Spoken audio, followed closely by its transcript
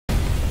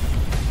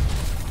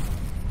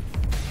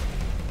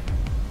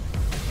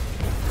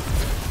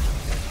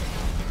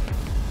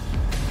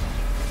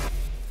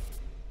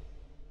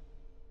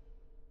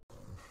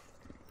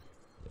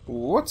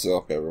What's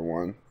up,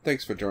 everyone?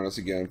 Thanks for joining us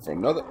again for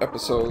another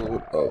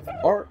episode of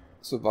ARK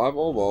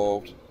Survival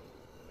Evolved,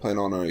 playing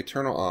on our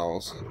Eternal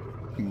Isles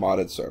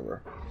modded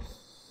server.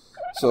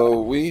 So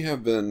we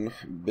have been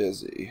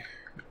busy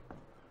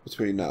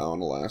between now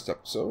and the last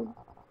episode.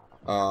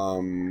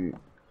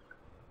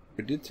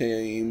 We did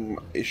tame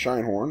a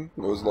Shinehorn.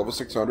 It was level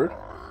 600.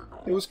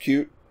 It was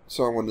cute,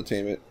 so I wanted to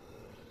tame it.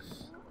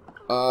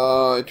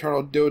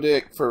 Eternal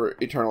Dodic for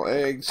eternal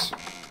eggs.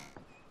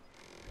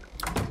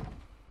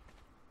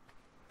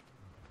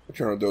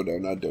 Eternal Dodo,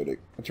 not Dodic.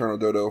 Eternal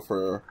Dodo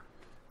for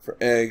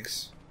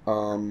eggs.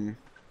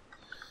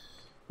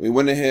 We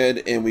went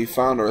ahead and we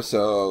found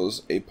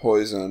ourselves a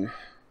poison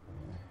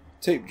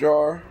tape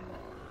jar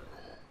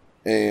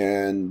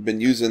and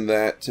been using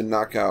that to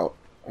knock out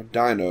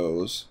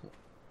dinos,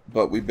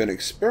 but we've been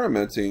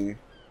experimenting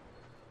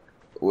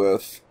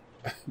with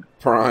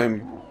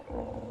Prime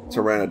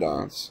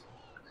Pteranodons.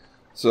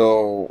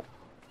 So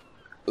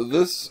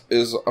this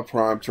is a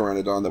Prime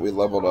Pteranodon that we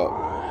leveled up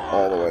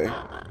all the way,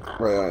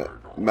 right at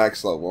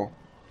max level.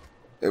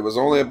 It was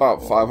only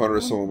about 500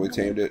 or so when we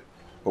tamed it,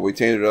 but we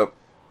tamed it up,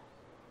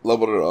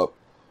 leveled it up,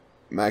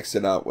 maxed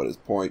it out with its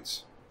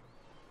points,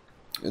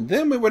 and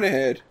then we went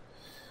ahead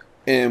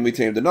and we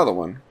tamed another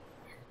one.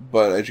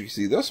 But as you can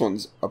see, this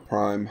one's a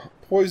Prime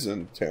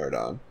Poison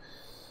Pteranodon,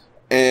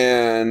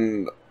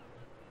 and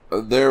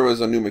there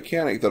was a new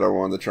mechanic that I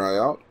wanted to try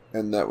out,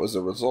 and that was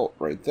the result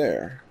right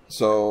there.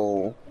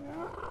 So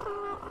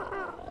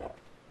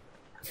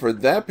for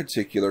that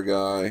particular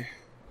guy,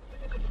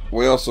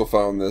 we also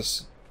found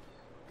this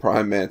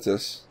Prime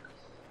Mantis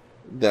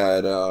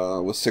that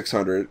was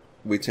 600.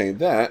 We tamed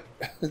that,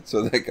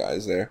 so that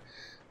guy's there.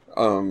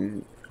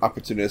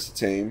 Opportunist to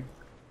tame.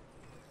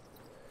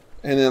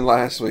 And then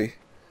lastly,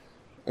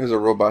 there's a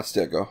Robot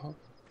Stego.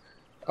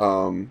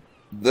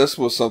 This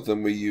was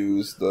something we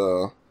used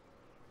the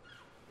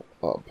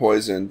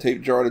poison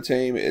tape jar to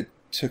tame. It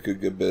took a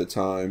good bit of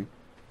time,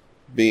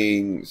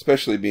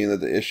 especially being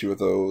that the issue with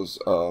those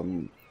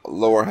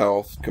lower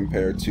health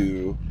compared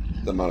to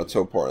the amount of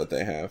toe part that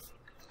they have.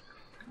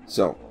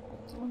 So,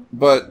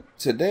 but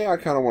today I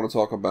kind of want to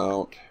talk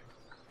about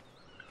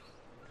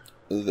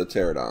the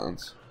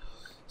pteranodons.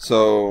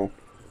 So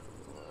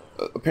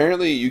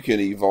apparently you can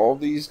evolve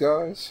these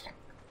guys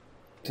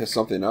to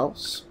something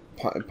else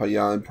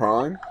beyond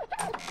Prime,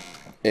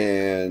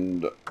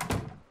 and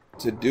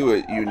to do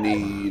it you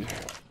need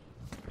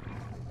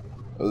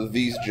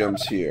these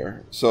gems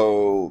here.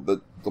 So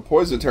the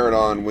poison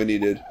pteranodon, we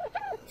needed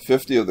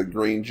 50 of the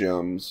green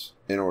gems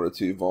in order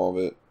to evolve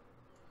it.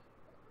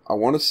 I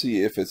want to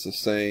see if it's the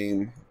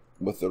same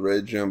with the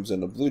red gems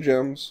and the blue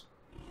gems,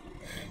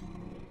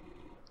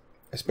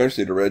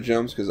 especially the red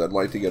gems, because I'd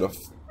like to get a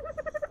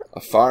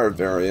fire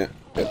variant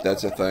if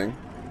that's a thing.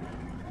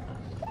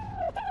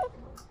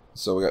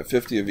 So we got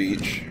 50 of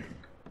each,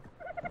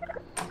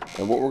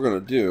 and what we're going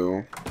to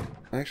do,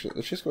 actually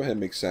let's just go ahead and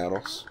make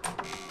saddles.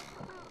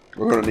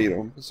 We're going to need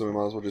them, so we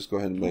might as well just go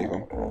ahead and make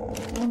them.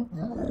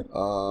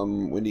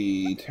 We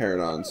need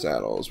pteranodon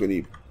saddles. We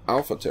need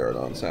alpha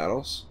pteranodon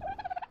saddles.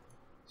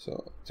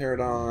 So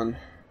pteranodon,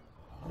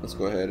 let's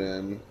go ahead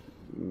and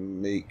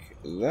make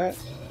that.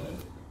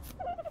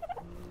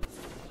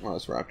 Oh,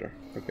 that's raptor.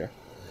 Okay.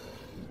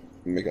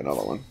 Make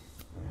another one.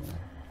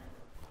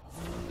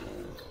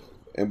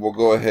 And we'll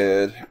go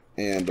ahead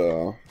and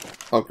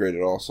upgrade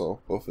it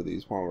also, both of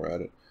these, while we're at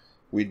it.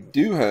 We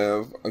do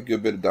have a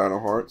good bit of dino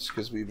hearts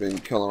because we've been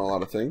killing a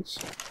lot of things.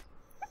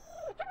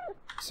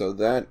 So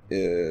that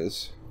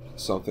is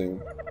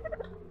something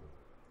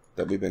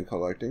that we've been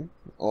collecting,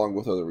 along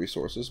with other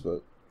resources,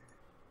 but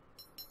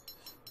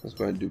let's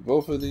go ahead and do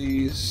both of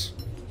these.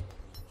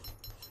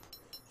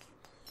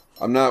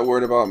 I'm not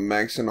worried about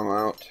maxing them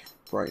out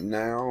right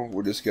now.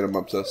 We'll just get them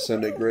up to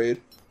ascendant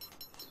grade.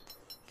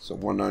 So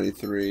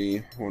 193,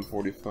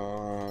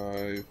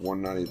 145,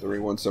 193,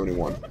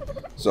 171.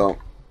 So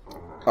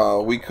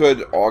we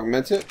could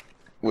augment it,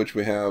 which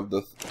we have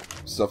the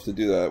stuff to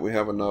do that. We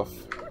have enough.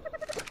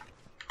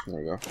 There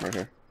we go, right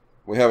here.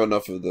 We have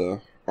enough of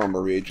the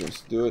armor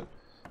reagents to do it.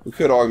 We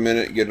could augment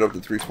it, get it up to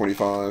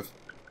 325.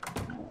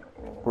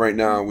 Right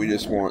now, we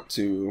just want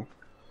to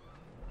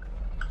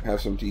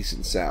have some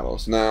decent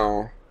saddles.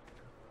 Now,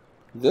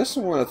 this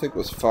one I think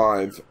was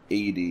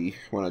 580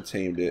 when I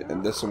tamed it,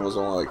 and this one was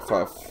only like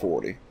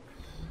 540.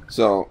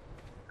 So,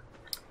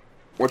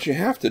 what you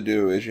have to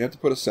do is you have to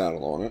put a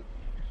saddle on it,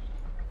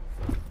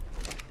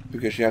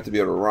 because you have to be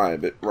able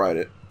to ride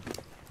it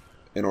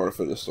in order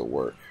for this to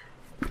work.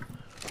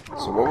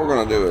 So what we're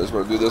going to do is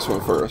we're going to do this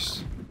one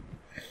first.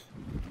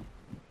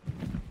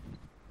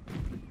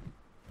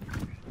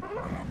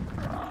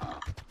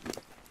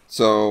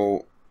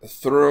 So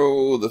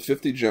throw the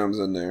 50 gems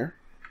in there,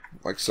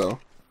 like so.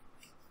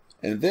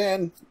 And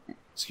then,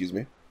 excuse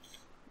me,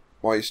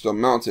 while you're still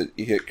mounted,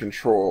 you hit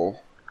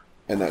control,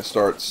 and that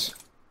starts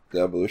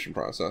the evolution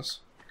process.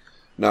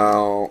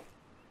 Now,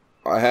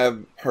 I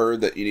have heard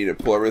that you need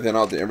to pull everything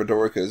out the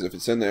inventory, because if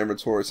it's in the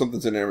inventory,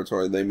 something's in the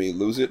inventory, they may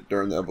lose it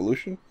during the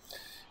evolution.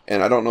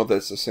 And I don't know if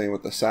that's the same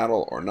with the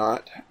saddle or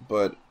not,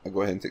 but I'll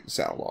go ahead and take the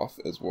saddle off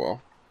as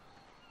well.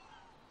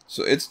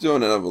 So it's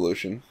doing an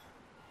evolution.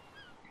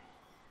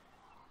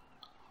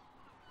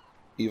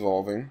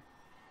 Evolving.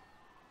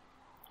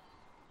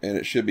 And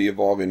it should be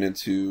evolving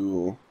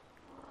into...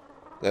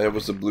 That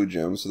was the blue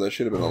gem, so that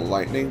should have been a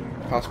lightning,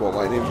 possible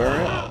lightning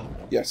variant.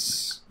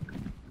 Yes.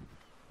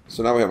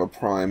 So now we have a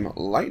prime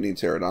lightning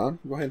pteranodon.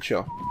 Go ahead and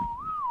chill.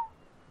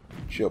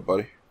 Chill,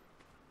 buddy.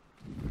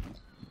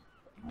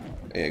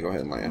 Yeah, go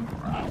ahead and land.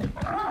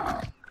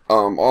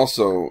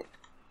 Also,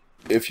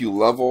 if you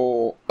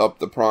level up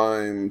the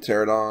prime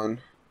pteranodon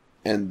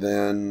and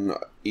then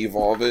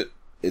evolve it,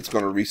 it's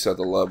going to reset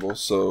the level.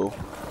 So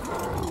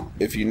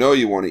if you know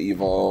you want to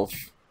evolve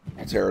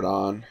a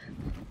pteranodon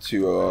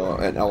to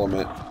an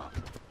element,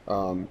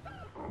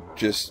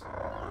 just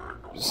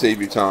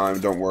save your time.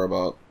 Don't worry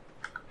about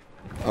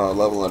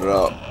leveling it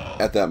up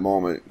at that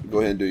moment. Go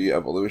ahead and do your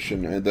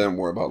evolution and then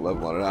worry about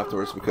leveling it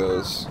afterwards,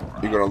 because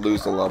you're going to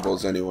lose the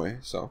levels anyway.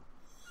 So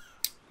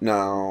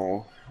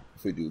now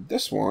if we do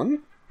this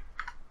one,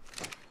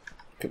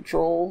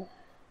 control,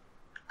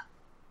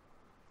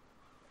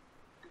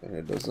 and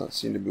it does not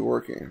seem to be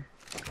working.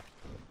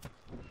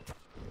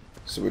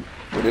 So we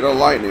did a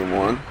lightning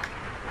one.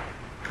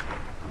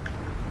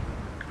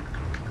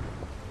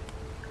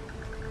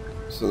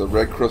 So the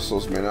red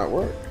crystals may not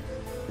work.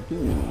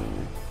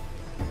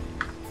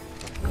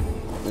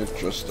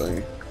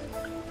 Interesting.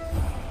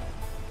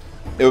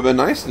 It would be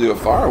nice to do a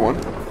fire one,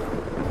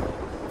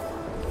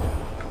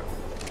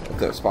 if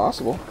that's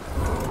possible.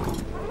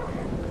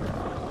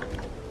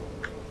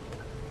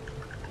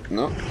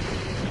 No,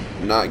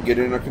 not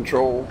getting under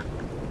control.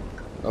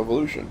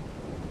 Evolution.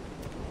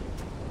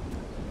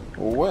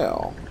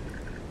 Well,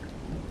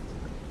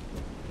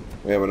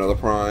 we have another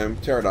prime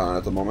pteranodon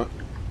at the moment.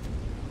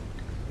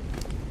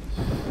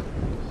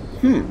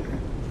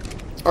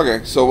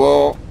 Okay,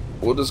 so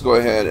we'll just go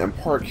ahead and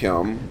park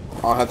him.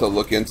 I'll have to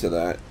look into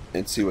that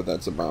and see what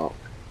that's about.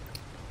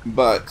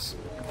 But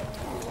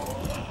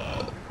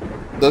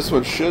this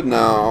one should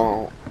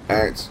now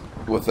act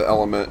with the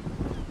element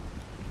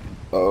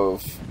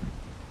of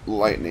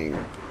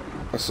lightning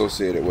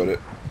associated with it.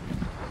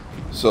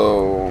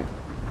 So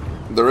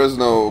there is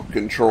no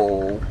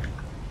control,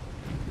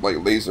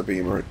 like laser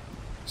beam or,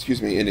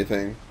 excuse me,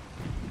 anything.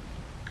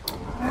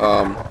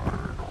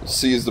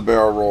 C is the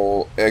barrel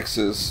roll, X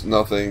is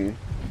nothing,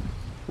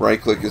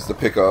 right click is the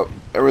pickup,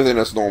 everything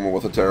that's normal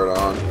with a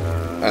pteranodon,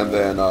 and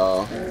then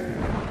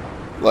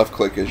left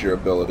click is your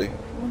ability.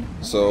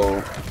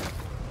 So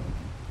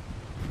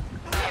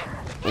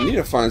I need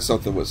to find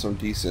something with some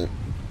decent.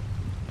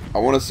 I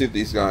want to see if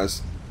these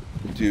guys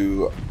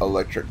do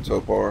electric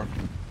topar,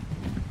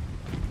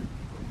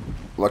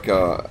 like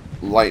a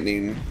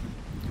lightning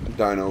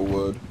dino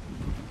would,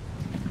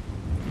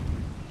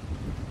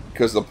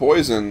 because the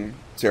poison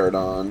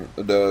pteranodon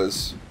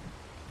does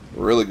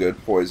really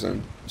good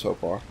poison so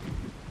far.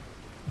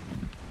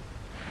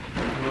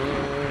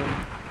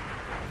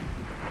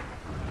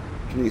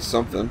 Need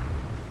something.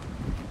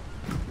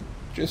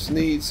 Just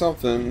need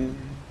something.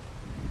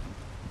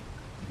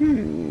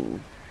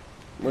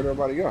 Where'd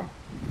everybody go?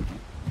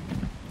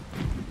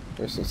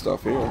 There's some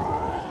stuff here.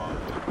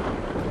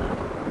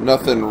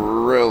 Nothing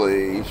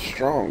really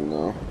strong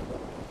though.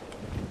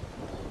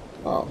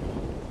 Oh,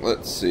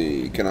 let's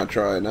see. Can I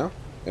try it now?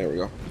 There we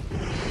go.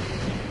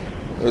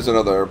 There's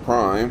another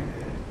prime.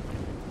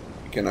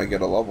 Can I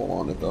get a level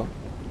on it though?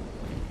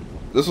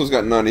 This one's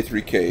got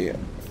 93k,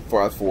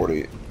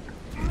 540.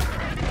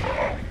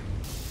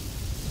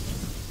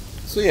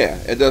 So yeah,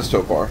 it does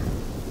topar.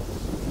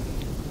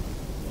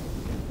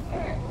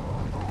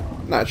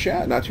 Not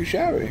too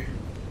shabby.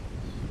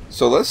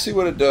 So let's see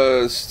what it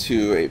does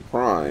to a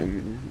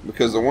prime,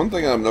 because the one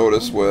thing I've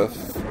noticed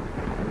with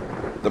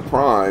the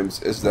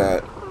primes is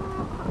that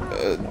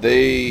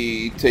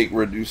they take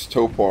reduced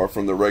topar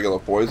from the regular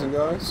poison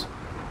guys.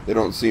 They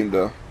don't seem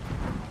to,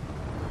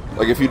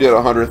 like if you did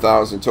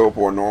 100,000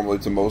 topar normally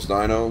to most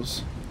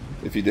dinos,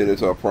 if you did it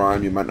to a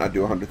prime you might not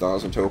do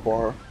 100,000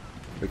 topar,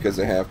 because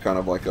they have kind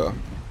of like a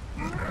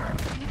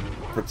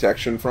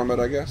protection from it,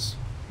 I guess.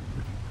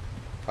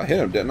 I hit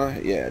him, didn't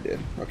I? Yeah, I did.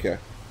 Okay.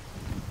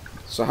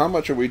 So how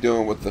much are we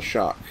doing with the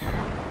shock?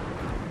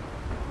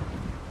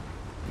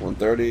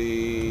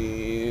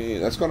 130.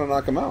 That's going to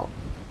knock him out.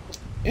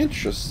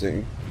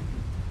 Interesting.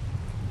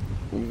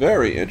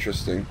 Very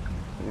interesting.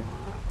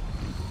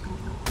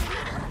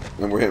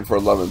 And we're hitting for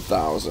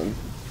 11,000.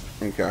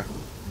 Okay.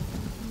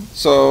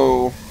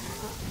 So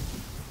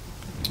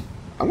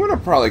I'm going to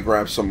probably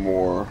grab some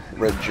more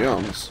red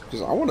gems,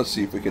 because I want to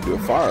see if we can do a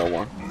fire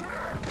one.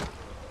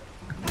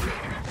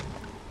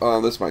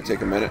 This might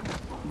take a minute,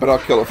 but I'll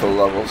kill it for the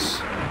levels.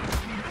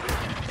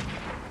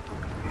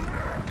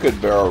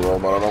 Good barrel roll,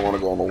 but I don't want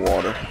to go in the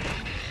water.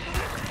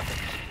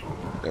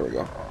 There we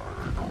go.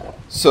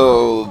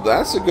 So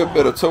that's a good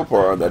bit of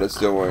topar that it's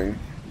doing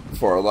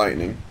for a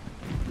lightning.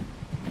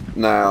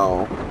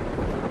 Now,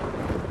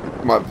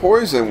 my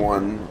poison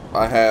one,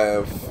 I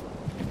have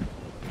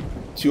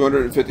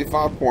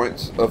 255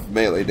 points of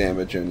melee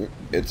damage in it.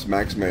 it's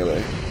max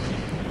melee.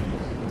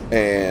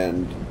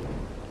 And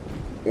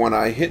when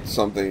I hit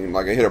something,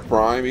 like I hit a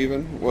prime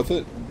even with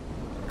it,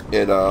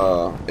 it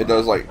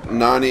does like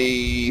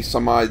 90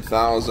 some odd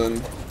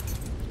thousand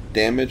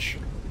damage,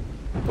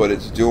 but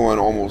it's doing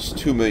almost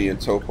 2 million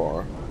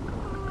topar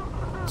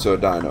to a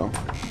dino.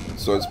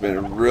 So it's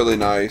been really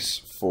nice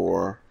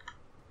for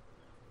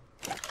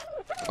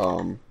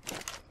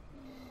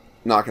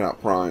knocking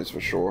out primes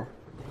for sure.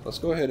 Let's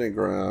go ahead and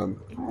grab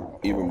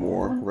even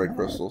more red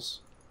crystals.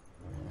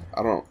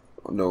 I don't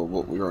know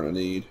what we're going to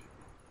need,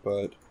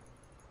 but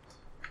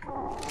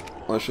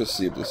let's just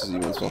see if this is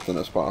even something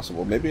that's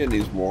possible. Maybe it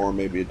needs more,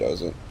 maybe it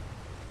doesn't.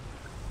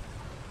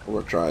 We're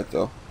going to try it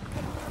though.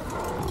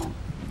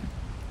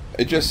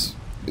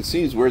 It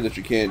seems weird that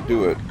you can't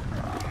do it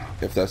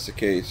if that's the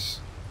case.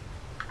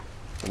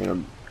 I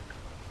mean,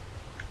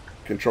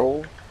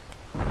 control?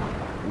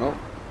 Nope.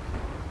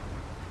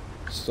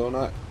 Still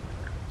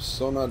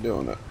not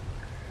doing it.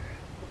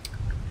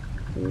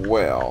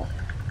 Well.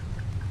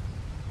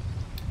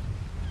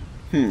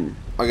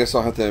 I guess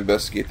I'll have to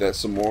investigate that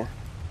some more.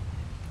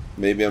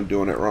 Maybe I'm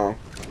doing it wrong.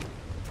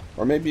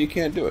 Or maybe you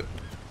can't do it.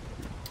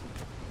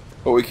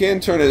 But we can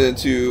turn it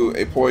into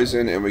a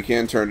poison, and we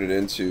can turn it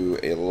into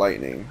a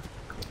lightning.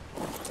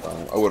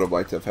 I would have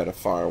liked to have had a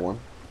fire one,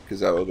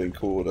 because that would have been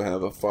cool to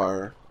have a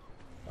fire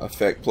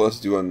effect plus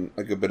doing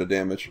a good bit of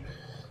damage.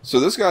 So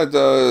this guy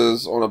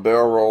does on a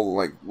barrel roll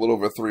like a little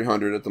over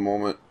 300 at the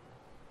moment.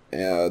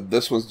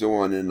 This one's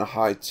doing in the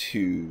high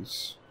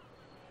 2s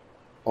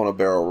on a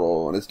barrel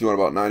roll, and it's doing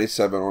about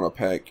 97 on a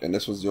peck, and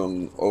this one's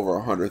doing over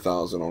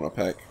 100,000 on a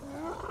peck.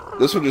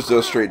 This one just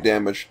does straight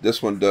damage.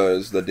 This one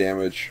does the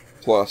damage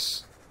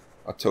plus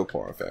a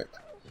topar effect,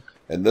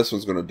 and this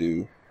one's going to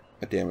do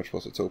a damage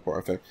plus a topar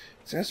effect.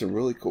 It has some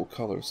really cool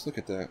colors. Look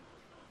at that.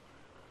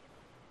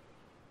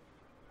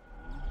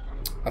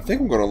 I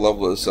think I'm going to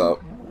level this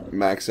up,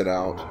 max it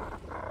out.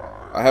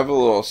 I have a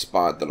little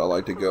spot that I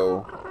like to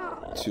go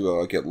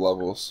to get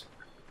levels.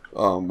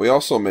 We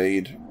also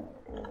made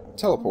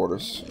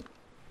teleporters,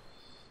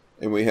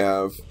 and we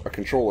have a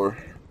controller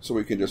so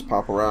we can just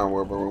pop around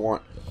wherever we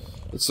want.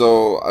 And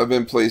so I've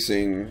been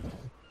placing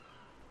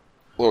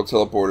little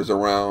teleporters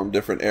around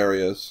different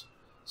areas,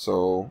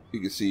 so you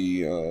can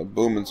see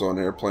Boomin's on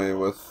there playing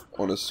with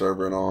on his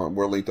server and all.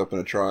 We're linked up in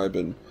a tribe,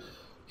 and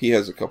he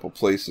has a couple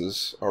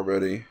places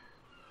already.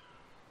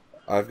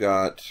 I've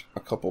got a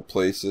couple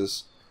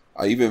places.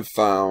 I even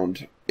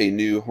found a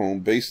new home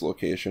base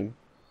location,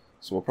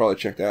 so we'll probably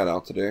check that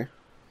out today.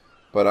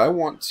 But I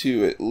want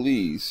to at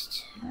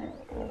least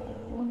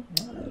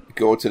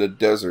go to the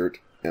desert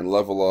and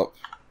level up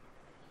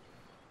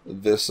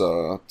this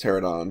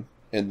Pteranodon,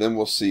 and then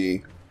we'll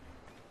see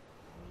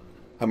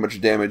how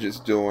much damage it's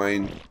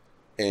doing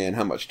and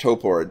how much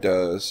topar it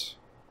does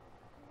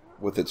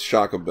with its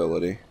shock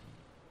ability,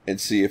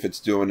 and see if it's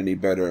doing any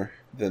better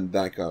than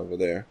that guy over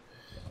there.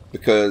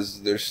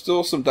 Because there's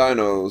still some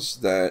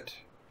dinos that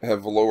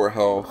have lower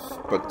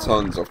health but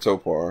tons of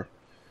topar,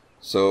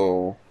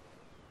 so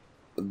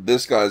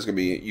this guy's gonna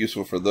be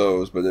useful for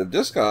those. But if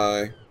this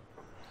guy,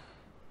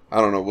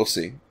 I don't know, we'll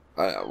see.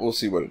 We'll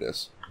see what it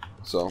is.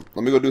 So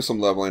let me go do some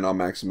leveling. I'll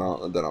max him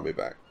out, and then I'll be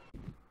back.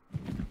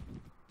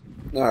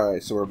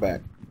 Alright, so we're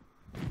back.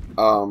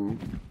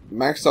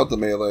 Maxed out the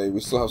melee.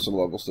 We still have some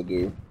levels to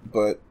do,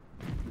 but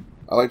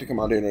I like to come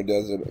out here in the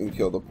desert and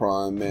kill the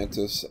prime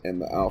mantis and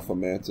the alpha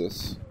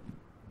mantis,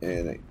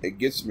 and it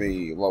gets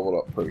me leveled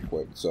up pretty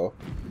quick. So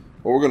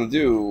what we're going to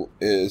do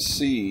is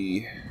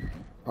see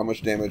how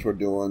much damage we're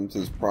doing to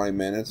this prime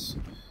mantis,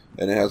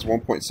 and it has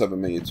 1.7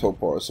 million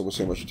topar, so we'll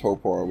see how much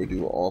topar we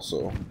do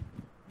also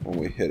when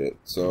we hit it.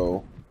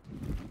 So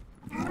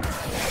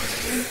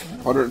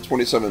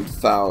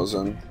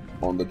 127,000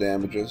 on the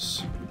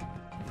damages.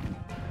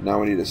 Now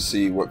we need to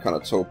see what kind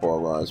of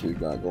topar rise we've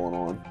got going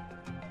on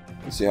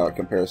and see how it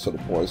compares to the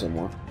poison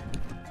one.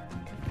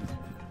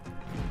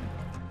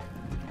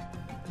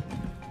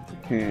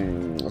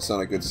 That's not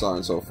a good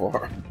sign so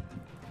far.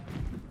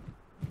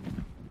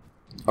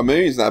 I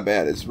mean, it's not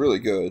bad. It's really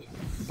good,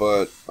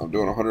 but I'm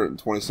doing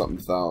 120 something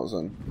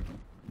thousand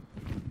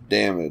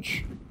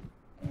damage,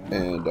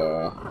 and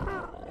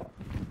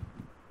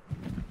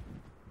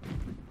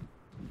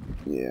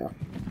yeah.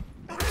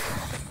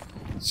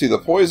 See, the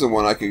poison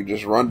one, I could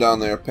just run down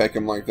there, peck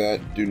him like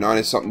that, do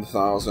 90 something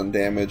thousand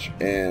damage,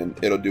 and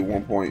it'll do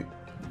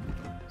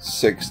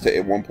 1.6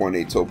 to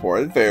 1.8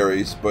 topar. It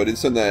varies, but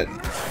it's in that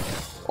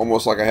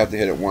almost like I have to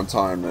hit it one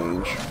time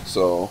range.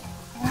 So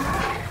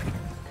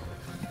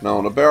now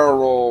on a barrel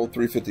roll,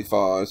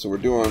 355. So we're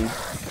doing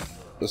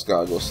this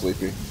guy goes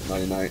sleepy.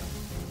 Nighty night.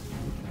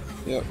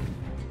 Yep.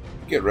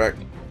 Get wrecked.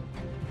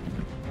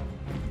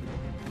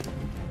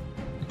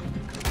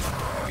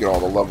 Get all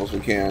the levels we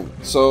can.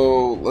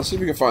 So let's see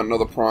if we can find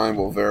another prime.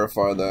 We'll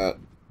verify that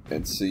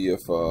and see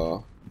if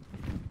that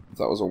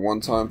was a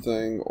one-time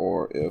thing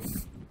or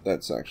if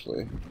that's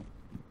actually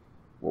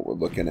what we're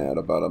looking at,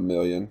 about 1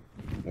 million.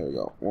 There we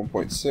go.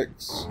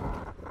 1.6.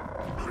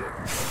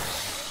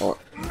 Oh,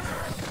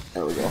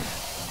 there we go.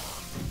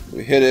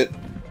 We hit it.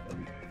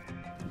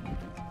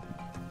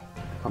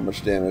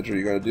 much damage are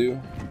you going to do?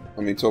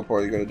 I mean, so far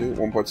are you going to do?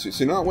 1.2.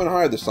 See, now it went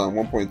higher this time.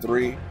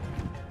 1.3.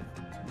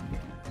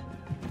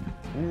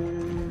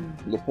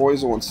 The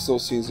poison one still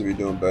seems to be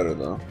doing better,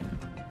 though.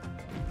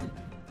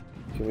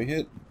 Can we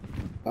hit?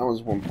 That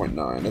one's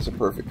 1.9. That's a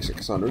perfect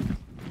 600.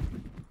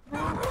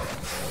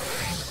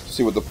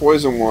 See, with the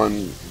poison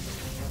one,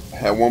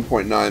 had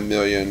 1.9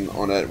 million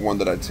on that one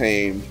that I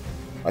tamed.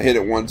 I hit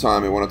it one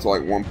time, it went up to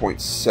like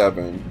 1.7,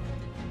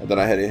 and then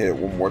I had to hit it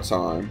one more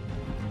time.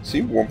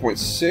 See,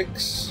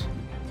 1.6.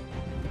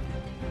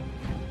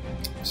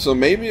 So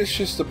maybe it's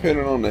just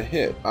dependent on the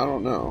hit. I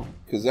don't know,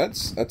 because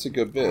that's a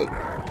good bit.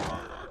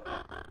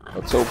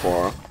 A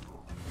topar.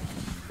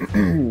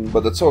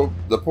 But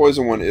the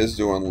poison one is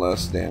doing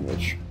less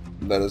damage.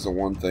 That is the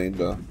one thing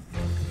to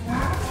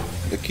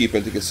keep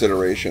into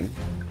consideration.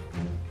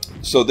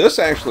 So this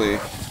actually,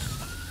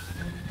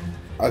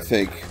 I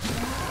think,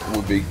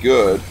 would be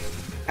good.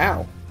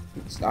 Ow!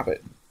 Stop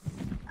it.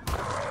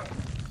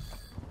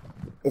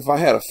 If I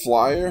had a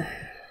flyer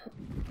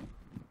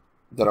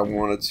that I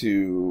wanted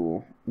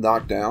to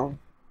knock down,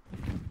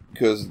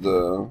 because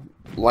the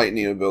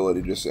lightning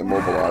ability just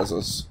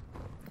immobilizes.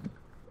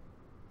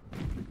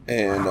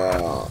 And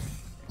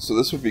so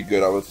this would be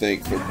good, I would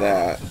think, for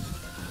that.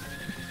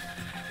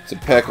 To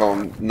peck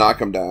on, knock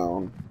him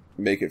down,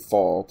 make it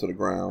fall to the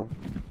ground.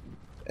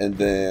 And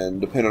then,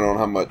 depending on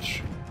how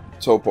much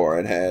topar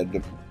it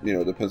had, you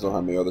know, depends on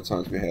how many other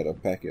times we had to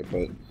peck it.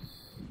 But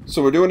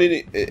so we're doing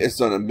it. It's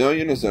done 1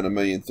 million. It's done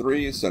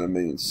 1,000,003. It's done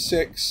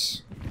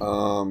 1,000,006.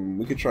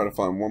 We could try to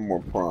find one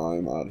more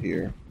prime out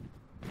here.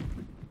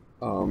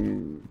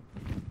 Because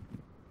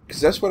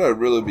that's what I'd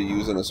really be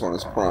using this on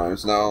as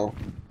primes. Now,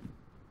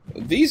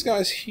 these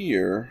guys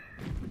here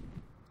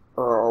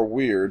are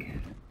weird.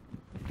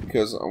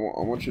 Because I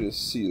want you to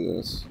see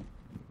this.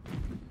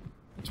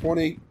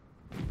 20.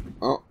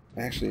 Oh,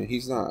 actually,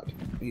 he's not.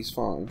 He's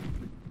fine.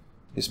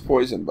 He's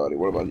poison, buddy.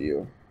 What about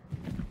you?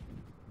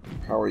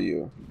 How are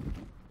you?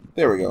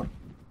 There we go.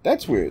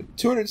 That's weird.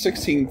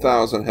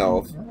 216,000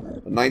 health.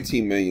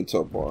 19 million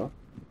topar.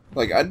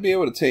 Like, I'd be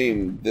able to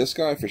tame this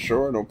guy for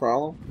sure, no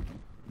problem.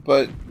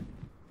 But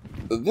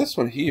this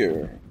one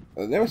here,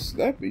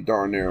 that'd be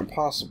darn near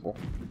impossible.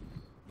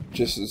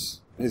 Just as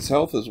his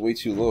health is way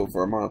too low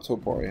for the amount of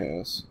topar he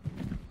has.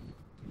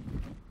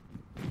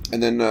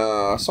 And then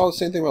I saw the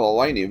same thing with a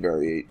lightning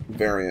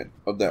variant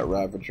of that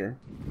Ravager,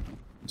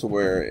 to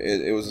where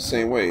it was the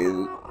same way,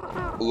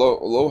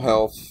 low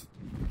health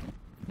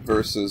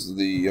versus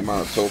the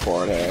amount of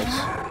topar it has.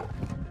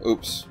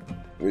 Oops,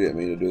 we didn't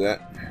mean to do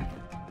that.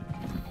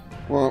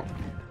 Well,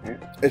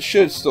 it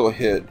should still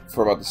hit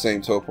for about the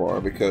same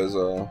topar because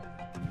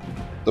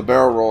the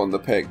barrel roll and the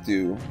peck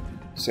do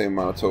the same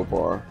amount of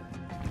topar.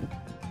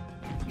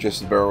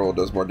 Just the barrel roll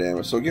does more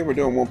damage. So again, we're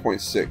doing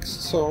 1.6.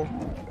 So,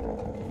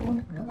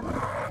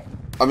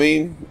 I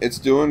mean, it's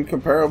doing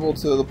comparable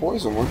to the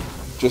poison one.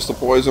 Just the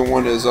poison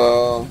one is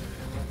doing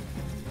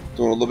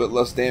a little bit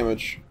less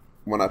damage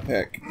when I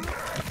peck.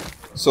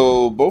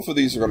 So both of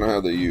these are going to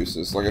have their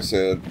uses. Like I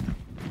said,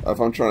 if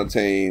I'm trying to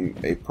tame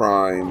a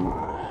prime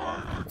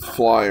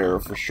flyer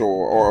for sure,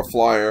 or a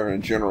flyer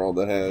in general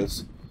that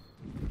has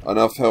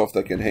enough health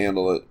that can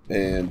handle it,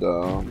 and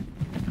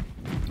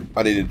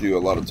I need to do a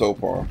lot of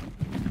topar,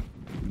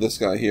 this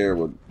guy here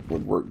would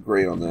work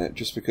great on that,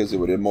 just because it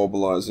would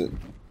immobilize it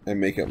and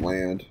make it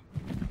land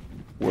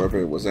wherever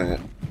it was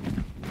at.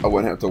 I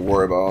wouldn't have to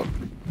worry about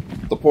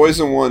the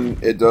poison one.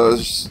 It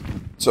does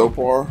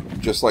topar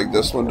just like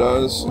this one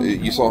does.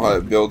 You saw how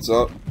it builds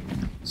up,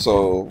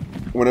 so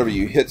whenever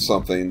you hit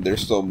something, they're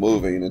still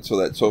moving until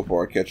that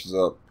topar catches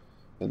up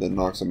and then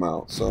knocks them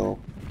out. So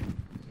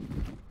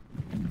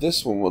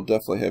this one will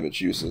definitely have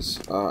its uses.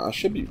 I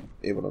should be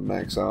able to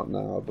max out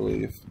now, I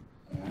believe.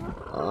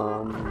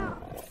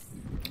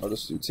 I'll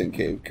just do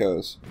 10k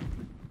because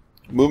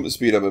movement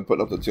speed I've been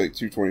putting up to like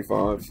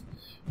 225,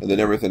 and then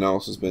everything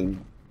else has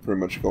been pretty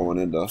much going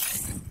into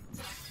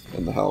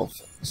the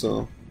health.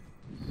 So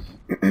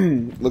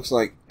looks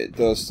like it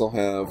does still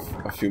have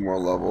a few more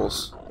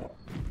levels,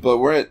 but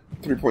we're at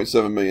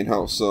 3.7 million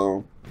health,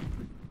 so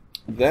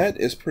that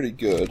is pretty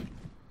good.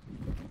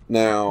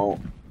 Now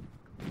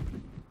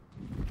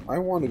I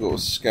want to go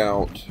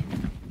scout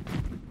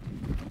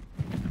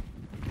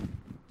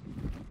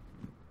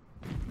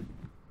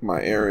my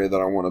area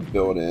that I want to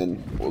build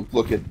in. We'll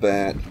look at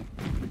that,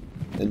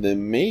 and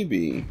then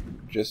maybe,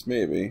 just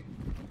maybe,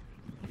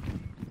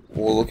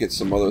 we'll look at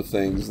some other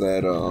things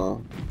that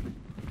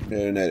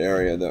in that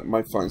area that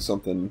might find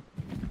something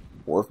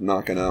worth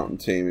knocking out and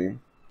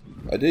taming.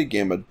 I did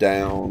game it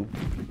down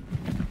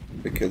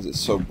because it's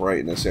so bright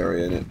in this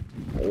area and it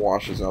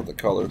washes out the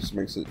colors,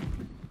 makes it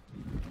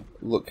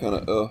look kind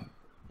of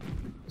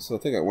So I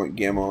think I went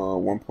gamma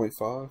 1.5.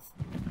 So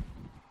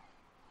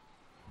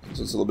it's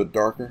a little bit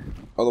darker.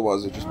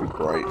 Otherwise it'd just be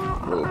bright,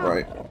 really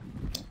bright.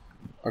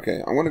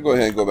 Okay, I'm gonna go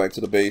ahead and go back to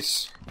the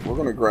base. We're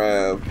gonna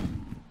grab,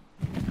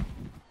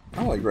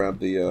 I like grab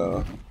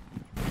the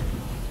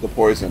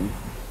poison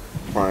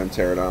Prime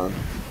Pteranodon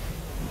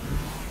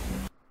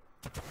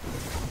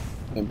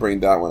and bring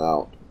that one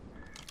out.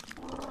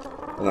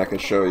 and I can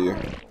show you.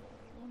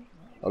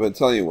 I've been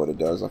telling you what it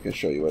does. I can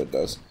show you what it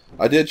does.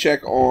 I did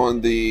check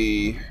on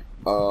the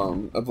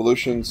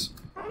evolutions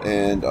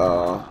and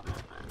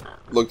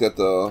looked at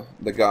the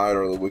guide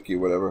or the wiki,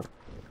 whatever.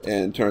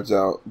 And it turns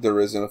out there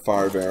isn't a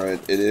fire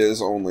variant. It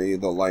is only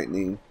the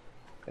lightning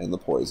and the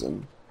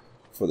poison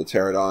for the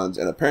pteranodons.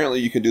 And apparently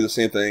you can do the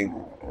same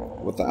thing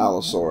with the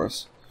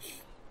Allosaurus.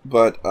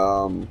 But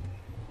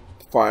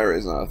fire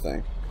is not a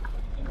thing.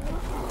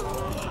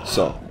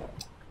 So,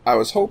 I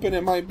was hoping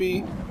it might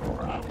be.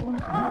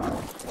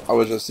 I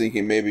was just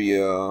thinking maybe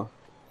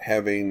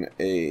having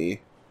a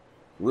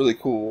really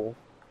cool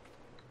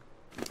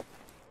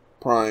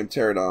Prime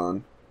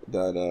Pteranodon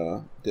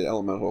that did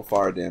elemental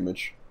fire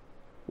damage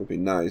would be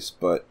nice,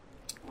 but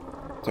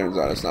turns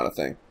out it's not a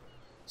thing.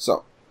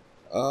 So,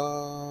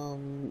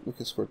 we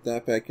can squirt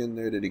that back in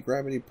there. Did he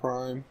grab any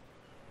Prime?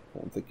 I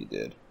don't think he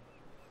did.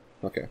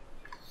 Okay.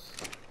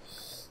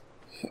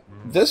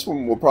 This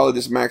one will probably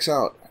just max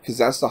out, because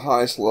that's the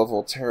highest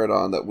level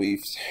Pteranodon that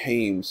we've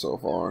tamed so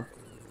far.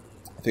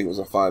 I think it was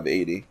a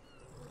 580.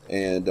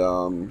 And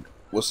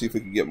we'll see if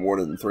we can get more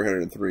than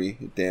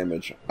 303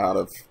 damage out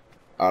of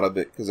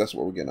it, because that's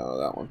what we're getting out of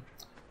that one.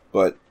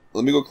 But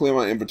let me go clear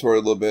my inventory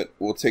a little bit.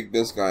 We'll take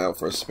this guy out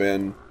for a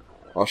spin.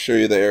 I'll show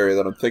you the area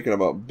that I'm thinking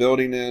about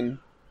building in,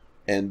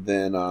 and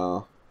then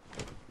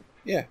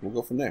yeah, we'll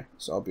go from there.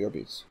 So I'll be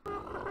BRBs.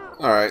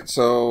 Alright,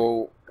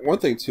 so one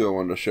thing too I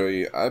wanted to show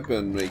you, I've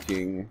been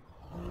making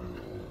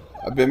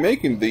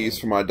these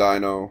for my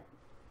dino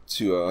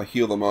to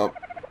heal them up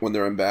when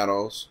they're in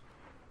battles,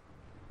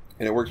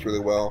 and it works really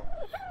well.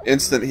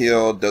 Instant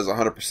heal does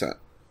 100%.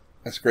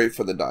 That's great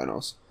for the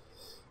dinos.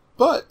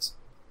 But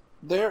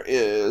there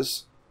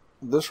is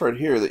this right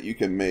here that you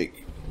can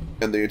make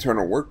in the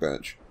Eternal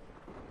Workbench,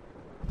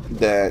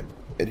 that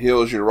it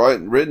heals your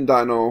ridden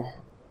dino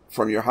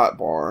from your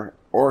hotbar,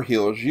 or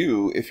heals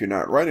you if you're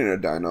not riding a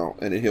dino,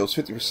 and it heals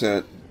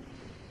 50%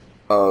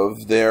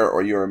 of their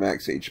or your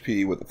max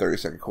HP with a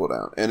 30-second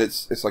cooldown, and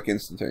it's like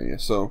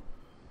instantaneous. So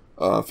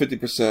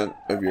 50%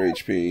 of your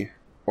HP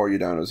or your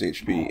dino's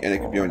HP, and it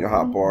can be on your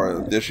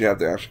hotbar. This you have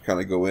to actually kind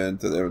of go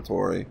into the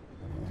inventory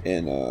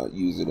and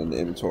use it in the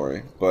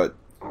inventory. But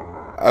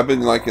I've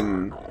been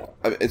liking.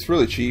 It's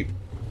really cheap.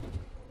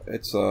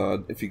 It's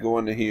if you go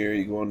into here,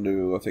 you go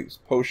into, I think it's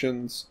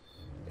potions,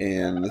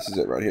 and this is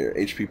it right here,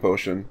 HP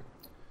potion.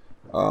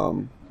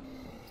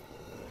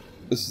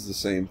 This is the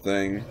same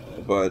thing,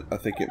 but I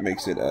think it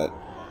makes it at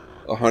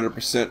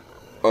 100%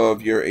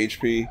 of your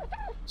HP,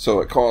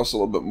 so it costs a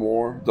little bit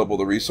more, double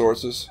the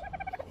resources.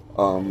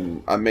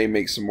 I may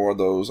make some more of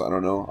those, I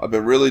don't know. I've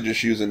been really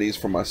just using these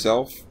for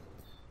myself,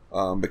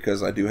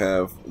 because I do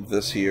have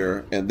this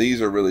here, and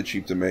these are really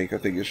cheap to make. I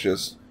think it's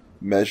just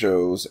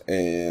Mejos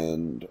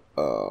and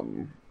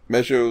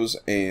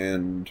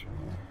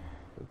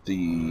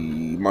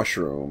the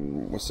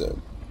mushroom. What's that?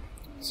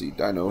 Let's see,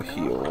 Dino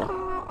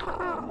Heal.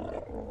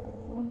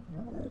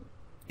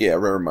 Yeah,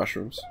 rare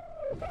mushrooms.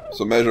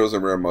 So Mejos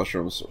and rare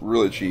mushrooms,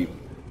 really cheap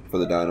for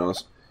the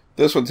dinos.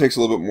 This one takes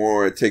a little bit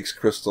more. It takes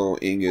crystal,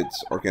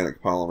 ingots,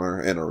 organic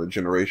polymer, and a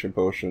regeneration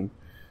potion.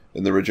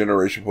 And the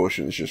regeneration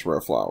potion is just rare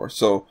flower.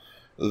 So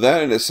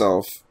that in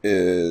itself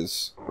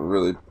is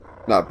really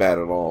not bad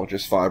at all.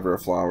 Just 5 rare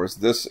flowers.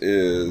 This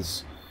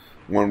is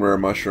 1 rare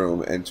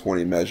mushroom and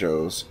 20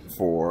 Mejos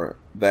for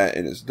that,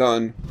 and it's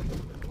done.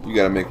 You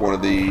gotta make one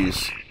of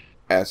these,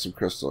 add some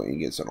crystal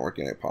ingots and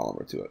organic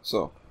polymer to it.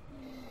 So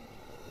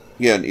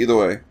again, either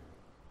way,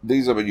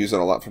 these I've been using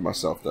a lot for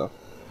myself though.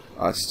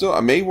 I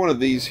made one of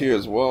these here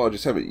as well. I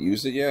just haven't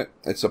used it yet.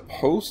 It's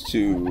supposed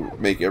to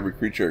make every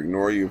creature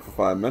ignore you for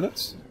 5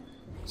 minutes.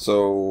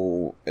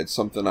 So it's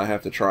something I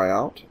have to try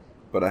out,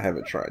 but I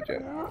haven't tried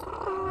yet.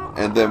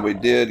 And then we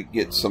did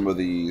get some of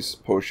these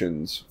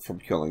potions from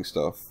killing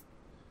stuff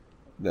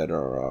that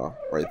are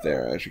right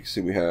there. As you can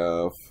see, we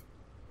have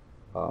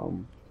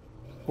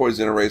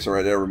poison eraser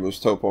right there, removes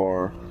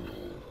topar,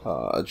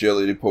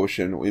 agility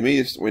potion. We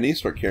need to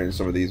start carrying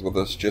some of these with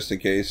us just in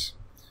case.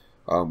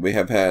 We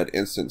have had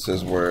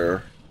instances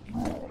where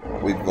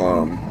we've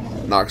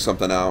knocked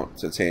something out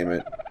to tame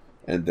it,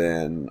 and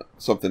then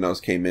something else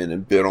came in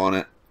and bit on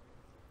it,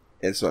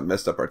 and so it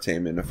messed up our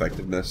taming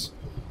effectiveness.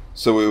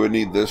 So we would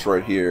need this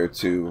right here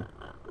to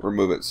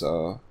remove its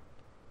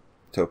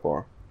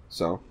topar.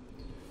 So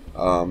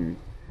I'm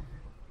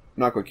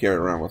not going to carry it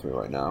around with me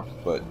right now,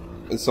 but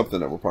it's something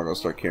that we're probably going to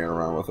start carrying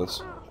around with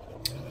us.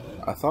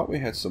 I thought we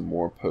had some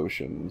more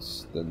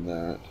potions than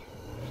that.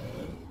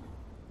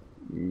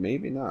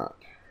 Maybe not.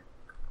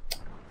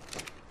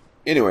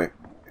 Anyway.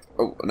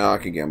 Oh, now I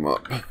can get him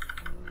up.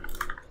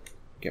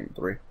 Get him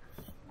 3.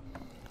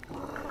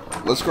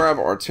 Let's grab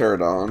our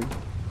pteranodon,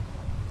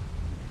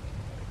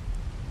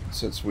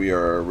 since we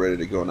are ready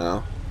to go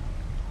now.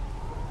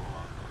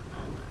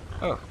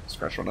 Oh,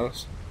 scratch my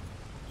nose.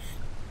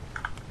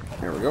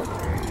 There we go.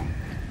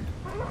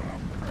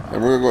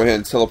 And we're going to go ahead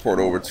and teleport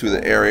over to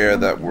the area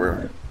that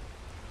we're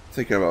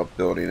thinking about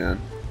building in.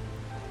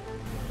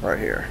 Right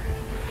here.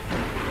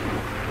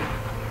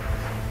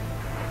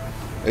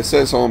 It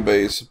says home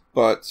base,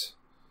 but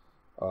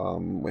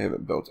We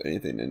haven't built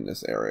anything in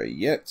this area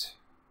yet.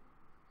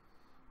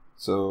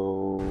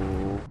 So,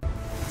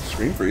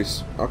 screen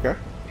freeze. Okay,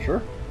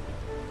 sure.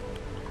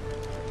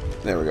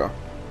 There we go.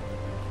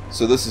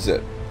 So this is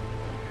it.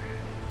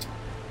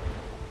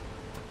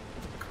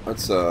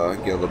 Let's get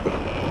a little bit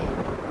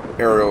of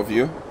aerial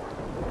view.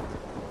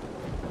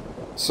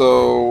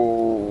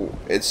 So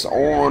it's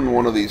on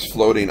one of these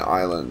floating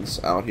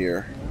islands out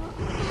here,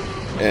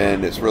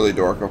 and it's really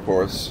dark, of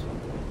course,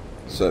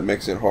 so it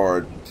makes it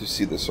hard to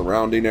see the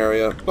surrounding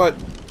area, but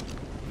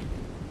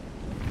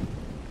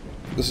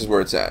this is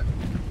where it's at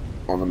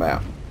on the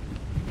map.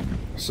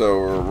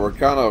 So we're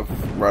kind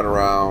of right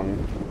around,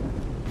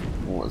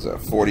 what was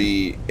that,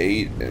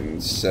 48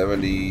 and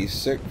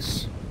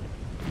 76,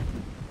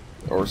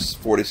 or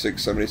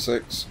 46,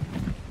 76.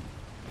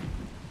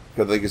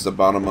 I think it's the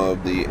bottom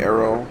of the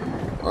arrow.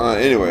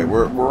 Anyway,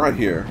 we're right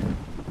here,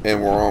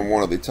 and we're on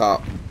one of the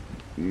top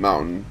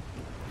mountain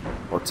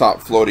or top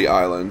floaty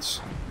islands.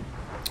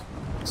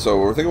 So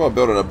we're thinking about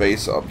building a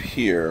base up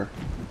here.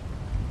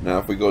 Now,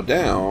 if we go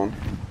down,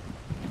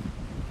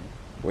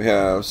 we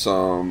have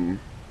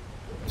some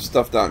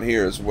stuff down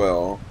here as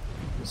well.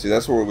 See,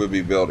 that's where we'll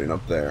be building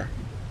up there,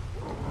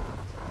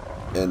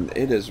 and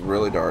it is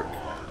really dark.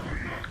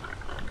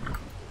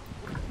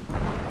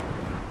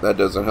 That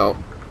doesn't help.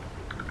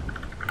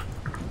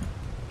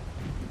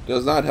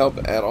 Does not help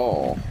at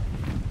all.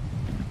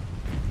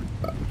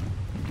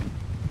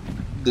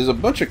 There's a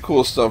bunch of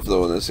cool stuff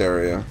though in this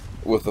area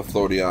with the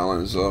floaty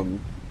islands.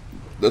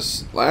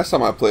 This last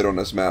time I played on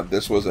this map,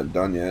 this wasn't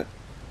done yet.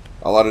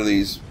 A lot of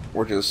these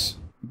were just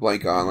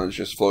blank islands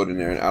just floating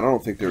there, and I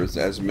don't think there's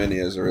as many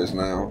as there is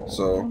now.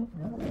 So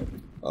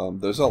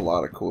there's a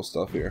lot of cool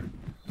stuff here.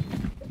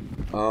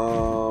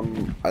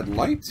 I'd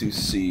like to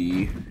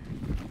see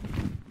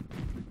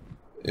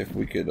if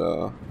we could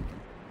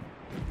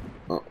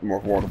more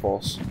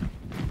waterfalls.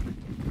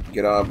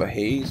 Get out of a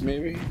haze,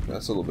 maybe?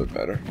 That's a little bit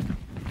better.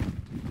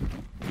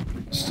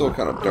 Still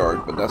kind of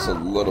dark, but that's a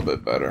little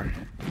bit better.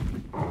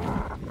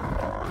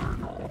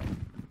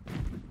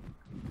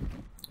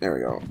 There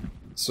we go.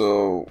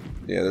 So,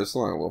 yeah, there's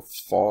like a little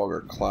fog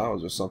or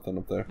clouds or something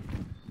up there.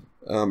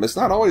 It's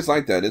not always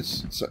like that.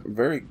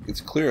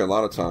 It's clear a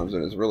lot of times,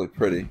 and it's really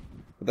pretty.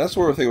 But that's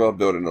where we're thinking about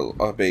building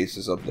a base,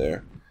 is up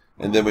there.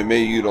 And then we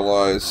may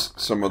utilize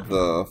some of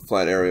the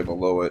flat area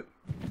below it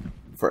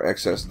for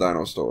excess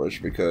dino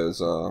storage,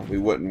 because we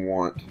wouldn't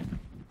want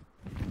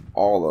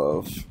all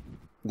of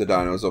the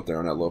dinos up there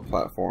on that little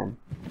platform.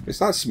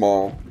 It's not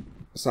small.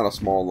 It's not a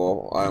small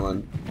little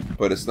island,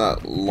 but it's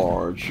not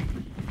large.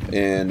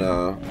 And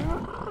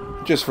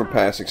just from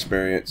past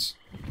experience,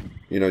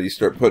 you know, you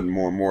start putting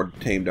more and more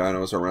tame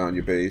dinos around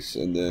your base,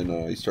 and then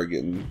you start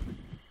getting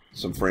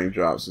some frame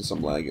drops and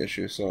some lag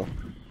issues. So,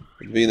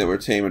 being that we're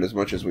taming as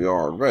much as we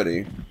are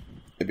already,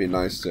 it'd be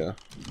nice to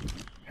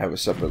have a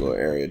separate little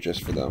area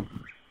just for them.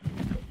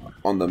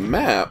 On the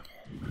map,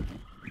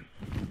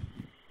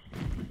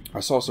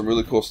 I saw some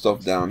really cool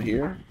stuff down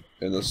here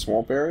in the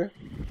swamp area.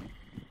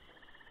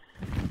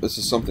 This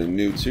is something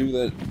new too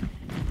that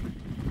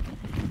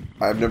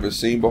I've never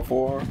seen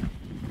before.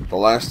 The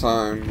last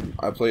time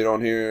I played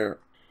on here,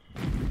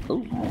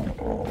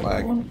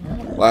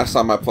 last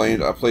time I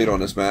played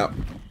on this map,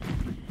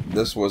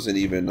 this wasn't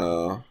even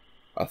a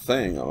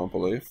thing, I don't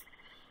believe.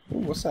 Ooh,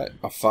 what's that?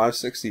 A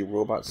 560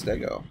 robot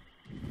stego.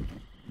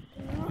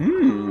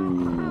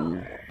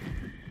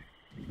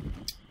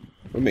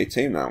 We may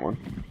tame that one.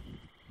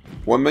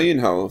 1 million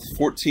health,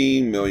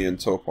 14 million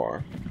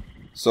topar.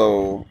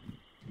 So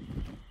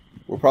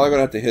we're probably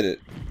gonna have to hit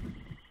it,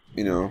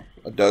 you know,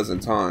 a dozen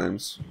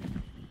times.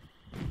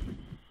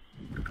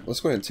 Let's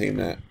go ahead and tame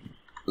that.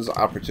 This is an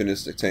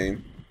opportunistic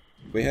tame.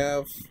 We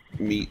have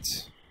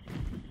meat.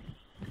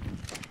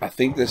 I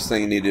think this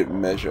thing needed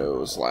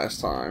Mejos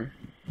last time.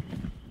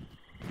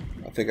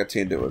 I think I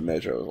tamed it with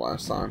Mejos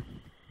last time.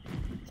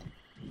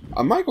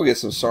 I might go get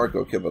some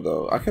Sarco kibble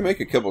though. I can make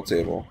a kibble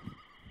table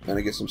and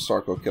I get some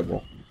Sarco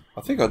kibble.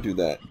 I think I'll do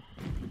that.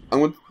 I'm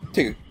going to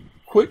take a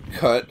quick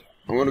cut.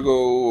 I'm going to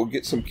go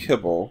get some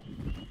kibble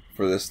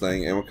for this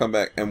thing, and we'll come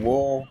back and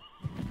we'll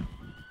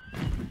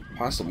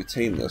possibly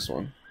tame this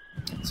one.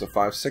 It's a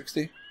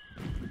 560.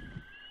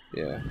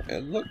 Yeah,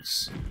 it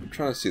looks... I'm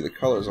trying to see the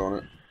colors on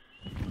it.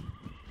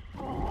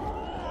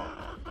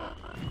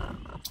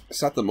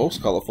 It's not the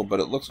most colorful,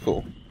 but it looks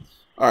cool.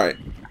 Alright,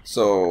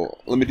 so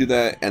let me do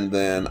that, and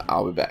then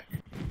I'll be back.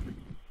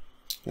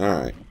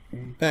 Alright,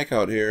 back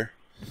out here.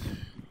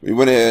 We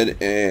went ahead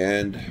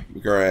and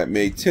we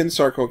made 10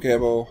 Sarco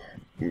cable,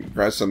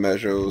 grabbed some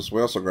Mejos.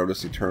 We also grabbed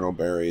this Eternal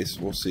Berries.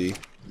 We'll see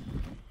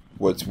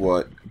what's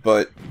what.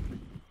 But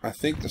I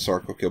think the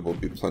Sarco cable will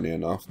be plenty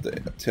enough, the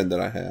 10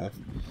 that I have.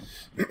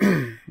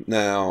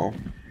 Now,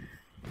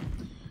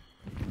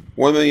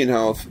 1 million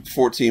health,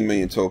 14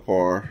 million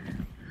topar.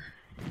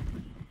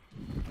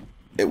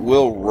 It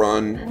will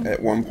run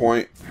at one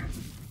point.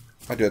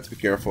 I do have to be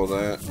careful of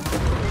that.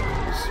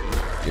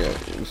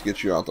 Let's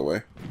get you out the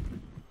way.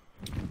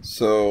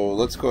 So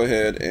let's go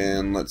ahead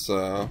and let's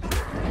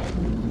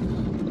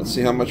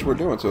see how much we're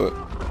doing to it.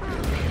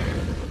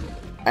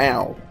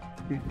 Ow.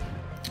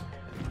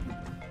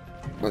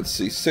 Let's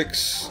see,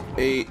 6,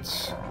 8,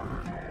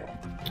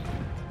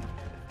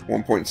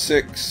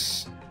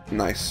 1.6.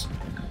 Nice.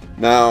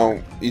 Now,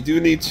 you do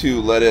need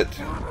to let it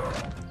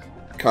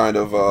kind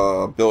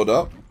of build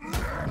up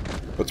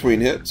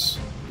between hits.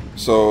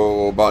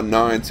 So, about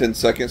 9-10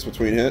 seconds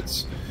between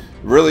hits.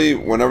 Really,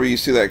 whenever you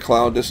see that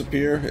cloud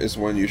disappear is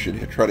when you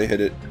should try to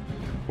hit it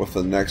with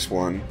the next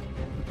one.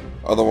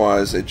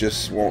 Otherwise, it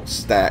just won't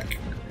stack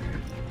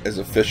as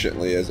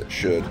efficiently as it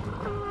should.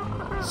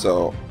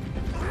 So,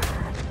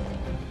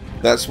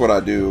 that's what I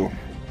do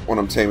when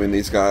I'm taming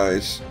these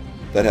guys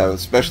that have,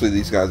 especially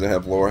these guys that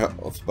have lower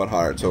health but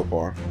higher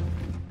topar,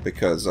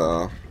 because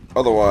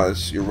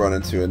otherwise you run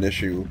into an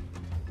issue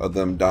of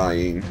them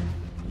dying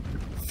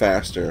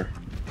faster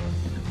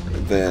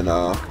than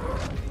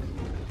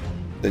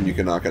you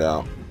can knock it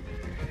out.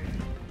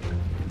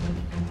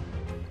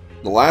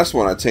 The last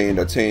one I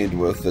tamed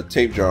with the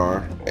tape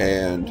jar,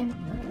 and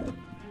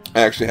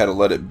I actually had to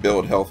let it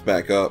build health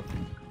back up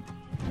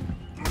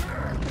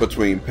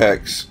between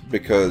pecks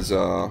because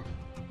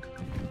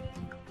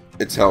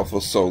its health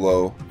was so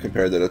low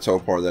compared to the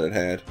topar that it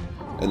had,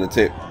 and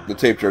the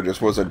tape jar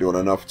just wasn't doing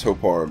enough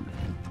topar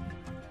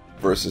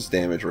versus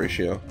damage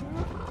ratio.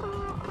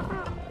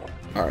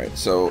 Alright,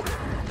 so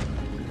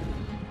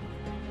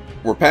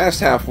we're past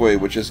halfway,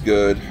 which is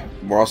good.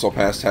 We're also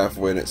past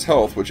halfway in its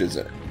health, which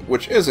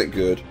isn't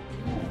good.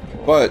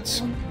 But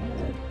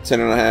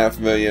 10.5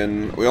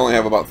 million. We only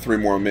have about 3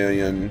 more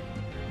million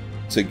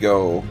to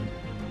go,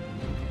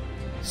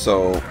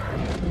 so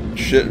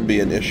shouldn't be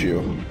an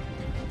issue.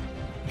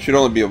 Should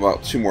only be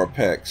about 2 more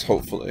pecks,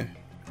 hopefully.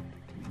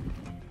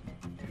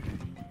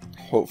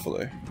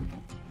 Hopefully.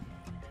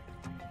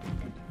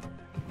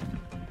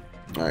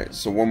 Alright,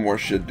 so 1 more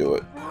should do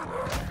it.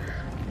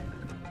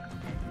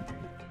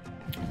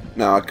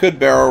 Now I could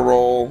barrel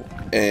roll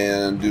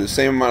and do the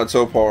same amount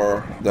of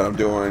topar that I'm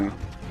doing,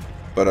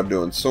 but I'll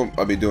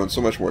be doing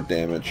so much more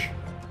damage.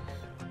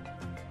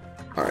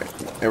 Alright,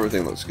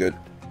 everything looks good.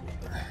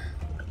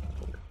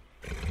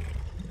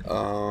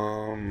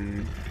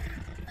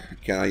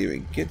 Can I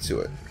even get to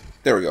it?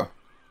 There we go.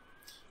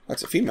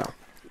 That's a female.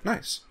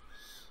 Nice.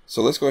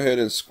 So let's go ahead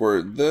and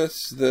squirt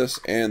this, this,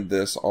 and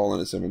this all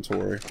in its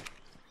inventory.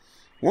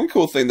 One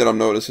cool thing that I'm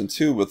noticing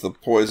too with the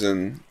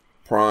poison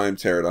Prime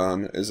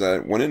Pteranodon is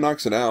that when it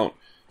knocks it out,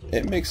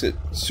 it makes it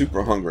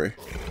super hungry.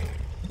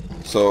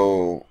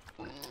 So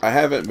I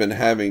haven't been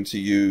having to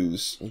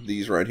use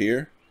these right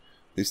here,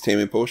 these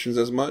taming potions,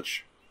 as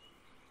much,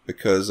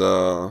 because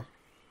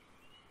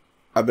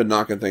I've been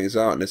knocking things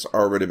out and it's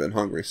already been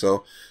hungry.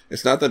 So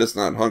it's not that it's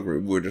not hungry.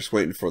 We're just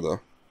waiting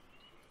for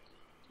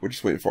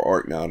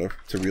ARK now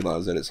to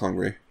realize that it's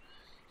hungry,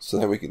 so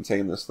that we can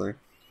tame this thing.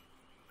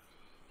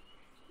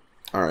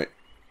 All right.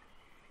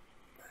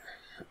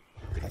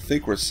 I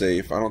think we're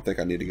safe. I don't think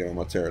I need to get on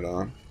my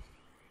Pteranodon.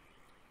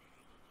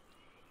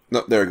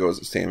 Nope, there it goes.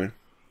 It's taming.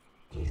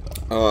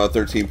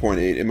 13.8.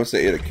 It must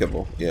have ate a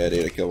kibble. Yeah, it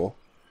ate a kibble.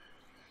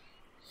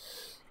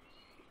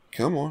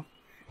 Come on.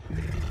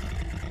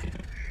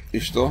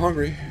 You're still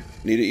hungry.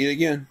 Need to eat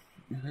again.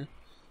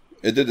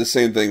 It did the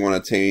same thing when I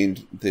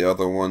tamed the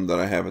other one that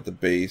I have at the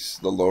base,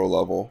 the lower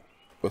level,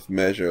 with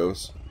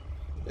Mejos.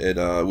 It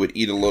would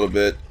eat a little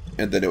bit,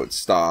 and then it would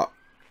stop.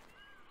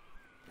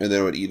 And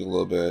then it would eat a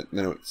little bit, and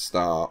then it would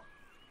stop.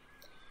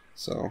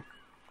 So,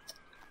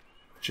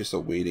 just a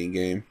waiting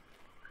game.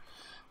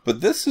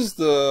 But this is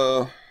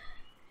the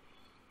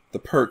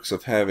perks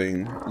of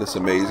having this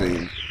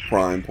amazing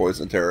Prime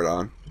Poison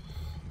Pteranodon.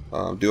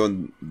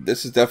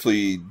 This is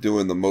definitely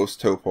doing the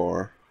most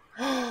topar.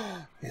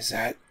 Is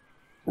that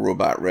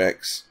Robot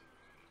Rex?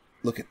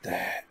 Look at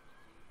that.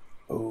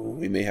 Oh,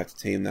 we may have to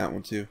tame that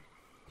one too.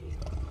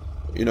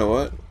 You know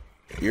what?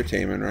 You're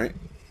taming, right?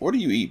 What do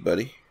you eat,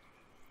 buddy?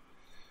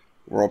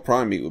 Raw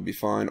prime meat would be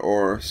fine,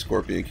 or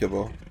scorpion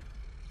kibble.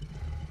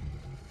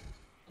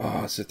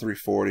 Oh, it's a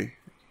 340.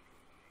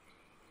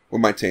 We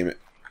might tame it.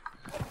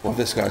 Well,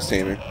 this guy's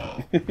taming.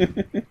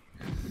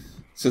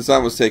 Since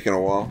that was taking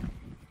a while.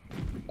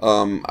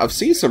 I've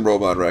seen some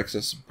Robot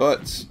Rexes,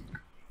 but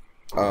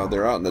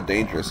they're out in the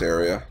dangerous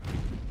area,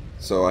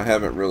 so I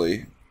haven't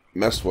really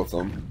messed with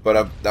them.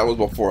 But that was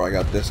before I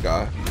got this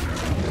guy.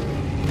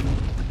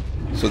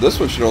 So this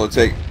one should only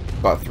take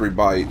about 3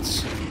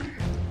 bites,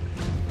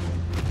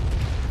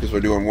 because we're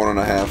doing over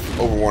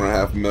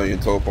 1.5 million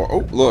topar. Oh,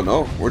 look,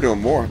 no, we're doing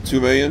more. 2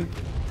 million,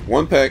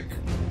 1 peck,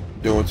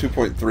 doing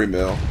 2.3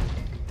 mil.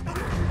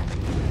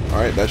 All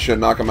right, that should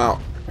knock him out.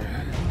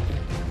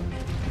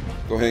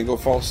 Go ahead and go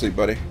fall asleep,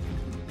 buddy.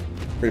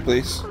 Pretty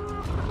please.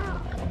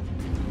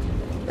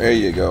 There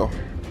you go.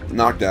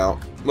 Knocked out.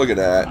 Look at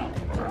that.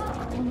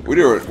 We're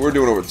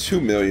doing over 2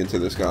 million to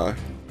this guy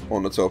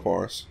on the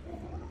topars.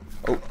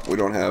 Oh, we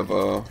don't have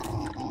a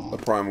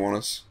prime on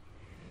us.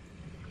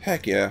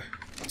 Heck yeah.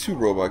 2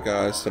 robot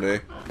guys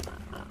today.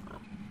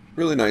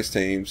 Really nice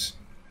tames.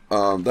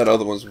 That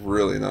other one's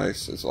really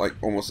nice. It's like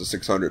almost a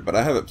 600, but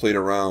I haven't played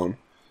around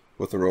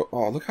with the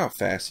oh, look how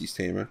fast he's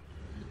taming.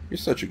 You're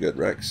such a good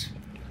Rex.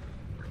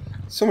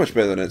 So much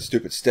better than that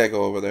stupid stego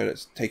over there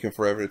that's taking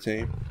forever to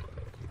tame.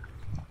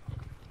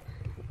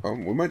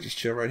 We might just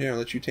chill right here and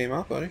let you tame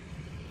out, buddy.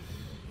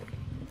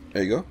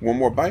 There you go. One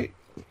more bite.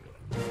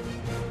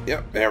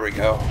 Yep, there we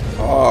go.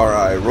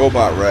 Alright,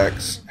 Robot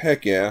Rex.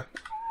 Heck yeah.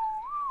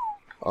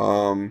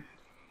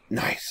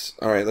 Nice.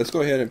 Alright, let's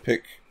go ahead and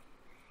pick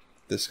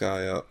this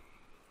guy up.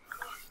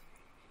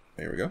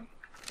 There we go.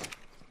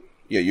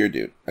 Yeah, you're a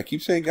dude. I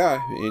keep saying guy,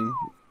 and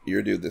you're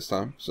a dude this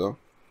time, so.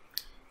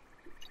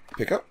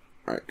 Pick up.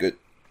 Alright, good.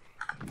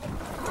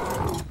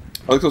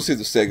 Let's go see if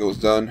the stego is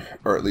done,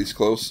 or at least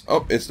close.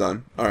 Oh, it's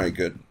done. Alright,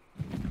 good.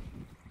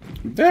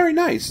 Very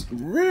nice.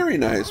 Very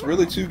nice.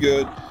 Really too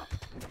good.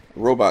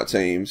 Robot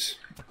Tames.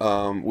 We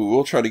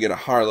will try to get a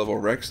higher level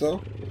Rex,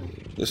 though.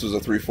 This was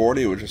a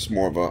 340, which is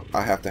more of a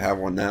I have to have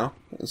one now,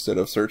 instead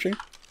of searching.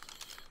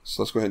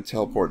 So let's go ahead and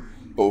teleport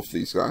both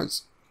these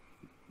guys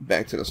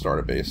back to the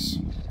starter base.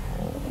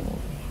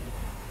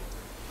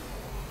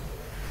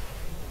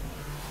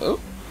 Oh.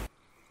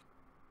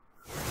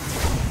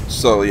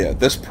 So yeah,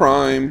 this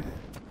Prime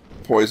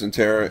Poison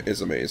Terror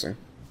is amazing.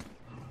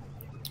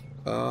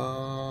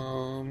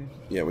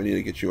 Yeah, we need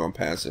to get you on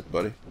passive,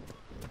 buddy.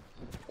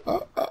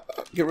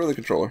 Get rid of the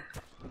controller.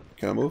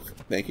 Can I move?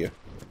 Thank you.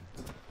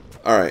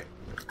 Alright.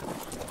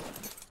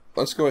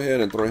 Let's go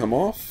ahead and throw him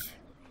off.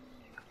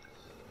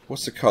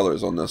 What's the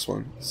colors on this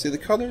one? See, the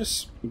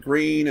colors,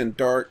 green and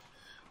dark,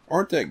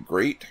 aren't that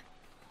great.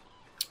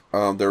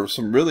 There are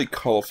some really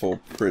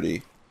colorful,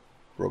 pretty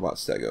robot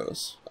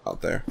stegos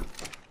out there.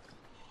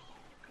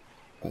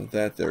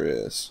 That there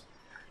is.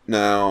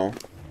 Now,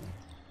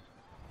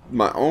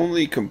 my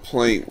only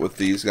complaint with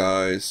these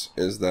guys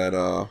is that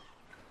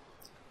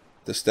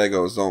the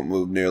stegos don't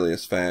move nearly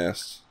as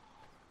fast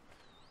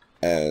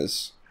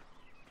as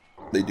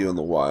they do in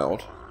the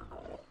wild.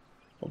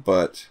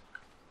 But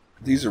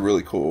these are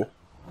really cool.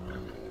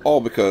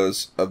 All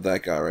because of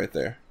that guy right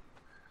there.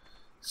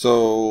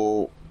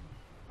 So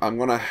I'm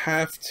gonna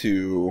have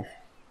to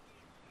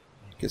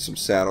get some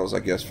saddles, I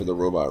guess, for the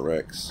Robot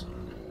Rex.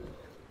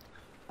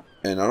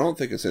 And I don't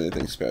think it's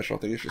anything special. I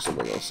think it's just a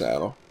regular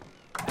saddle.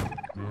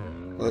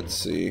 Let's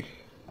see.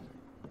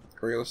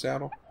 Regular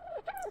saddle?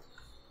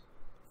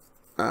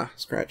 Ah,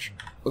 scratch.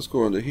 Let's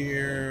go into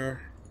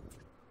here.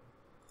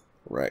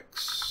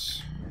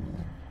 Rex.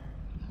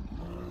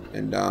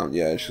 And down.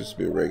 Yeah, it's just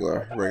be a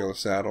regular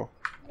saddle.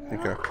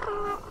 Okay.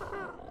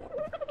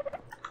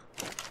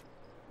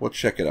 We'll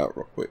check it out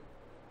real quick.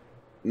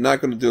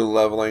 Not going to do the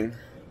leveling.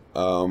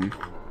 Not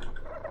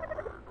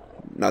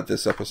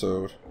this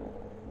episode.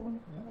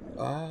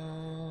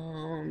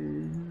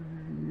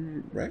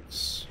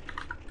 Rex.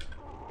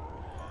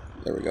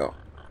 There we go.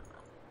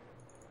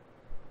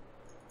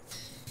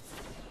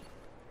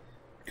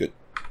 Good.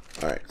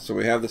 Alright, so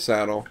we have the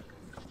saddle.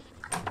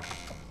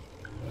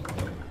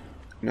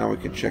 Now we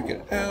can check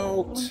it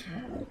out.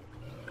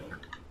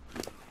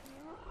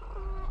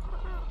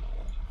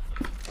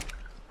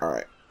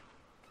 Alright.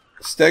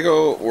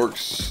 Stego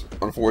works,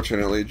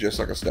 unfortunately, just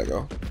like a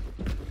stego.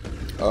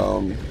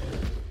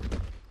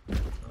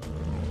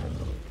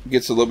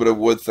 Gets a little bit of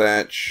wood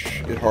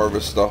thatch. It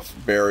harvests stuff,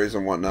 berries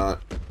and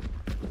whatnot.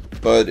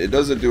 But it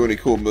doesn't do any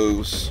cool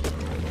moves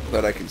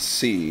that I can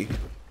see.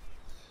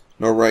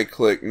 No right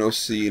click, no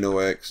C, no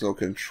X, no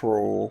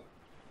control.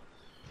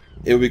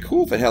 It would be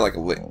cool if it had like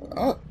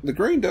a... the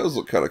green does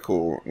look kind of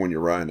cool when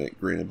you're riding it,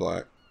 green and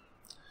black.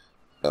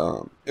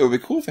 It would be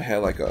cool if it had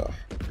like a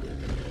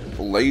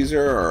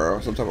laser or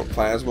some type of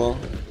plasma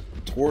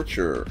torch,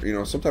 or, you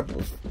know, some type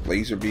of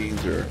laser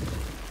beams, or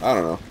I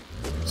don't know.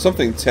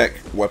 Something tech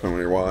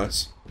weaponry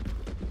wise.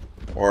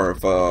 Or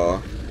if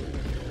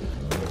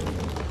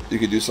you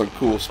could do some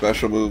cool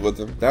special move with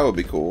them. That would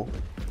be cool.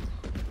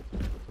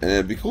 And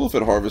it'd be cool if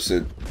it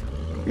harvested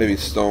maybe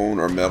stone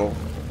or metal.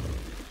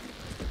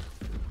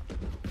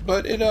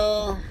 But it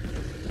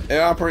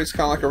operates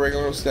kind of like a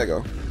regular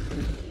stego.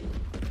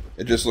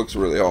 It just looks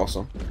really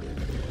awesome.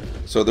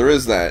 So there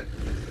is that.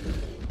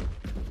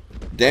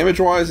 Damage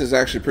wise is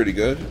actually pretty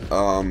good.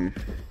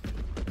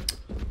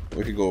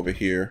 We could go over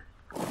here.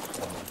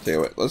 Tell you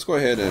what, let's go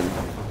ahead and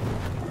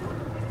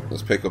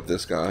let's pick up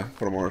this guy,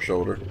 put him on our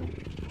shoulder.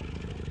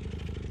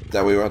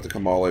 That way we don't have to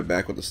come all the way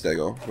back with the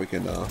stego. We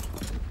can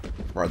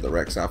ride the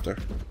Rex after.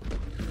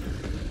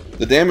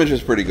 The damage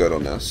is pretty good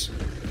on this.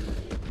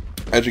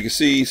 As you can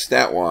see,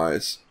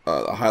 stat-wise,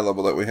 the high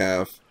level that we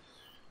have,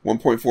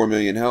 1.4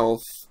 million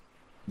health.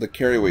 The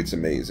carry weight's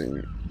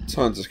amazing.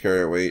 Tons of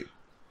carry weight.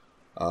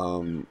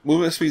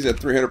 Movement speed's at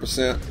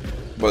 300%,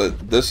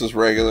 but this is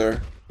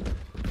regular,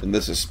 and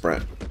this is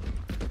sprint.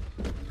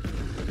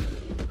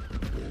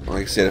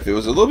 Like I said, if it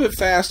was a little bit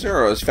faster,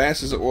 or as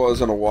fast as it was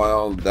in a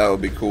wild, that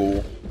would be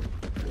cool.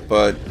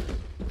 But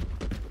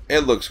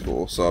it looks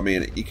cool, so I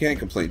mean, you can't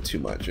complain too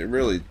much. It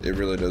really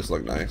does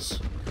look nice.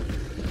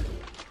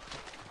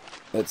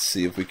 Let's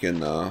see if we can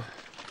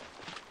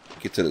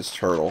get to this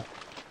turtle,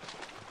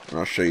 and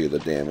I'll show you the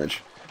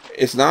damage.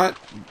 It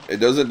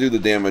doesn't do the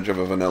damage of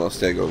a vanilla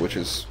stego, which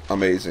is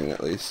amazing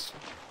at least.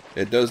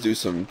 It does do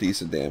some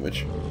decent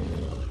damage.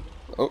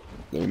 Oh,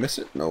 did we miss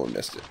it? No, we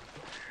missed it.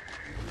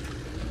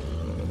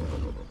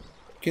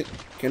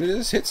 Can it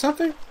just hit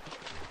something?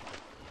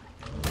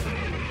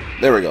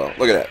 There we go.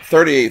 Look at that.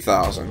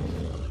 38,000.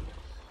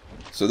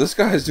 So this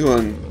guy's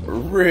doing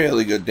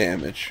really good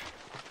damage.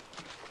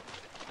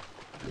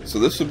 So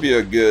this would be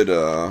a good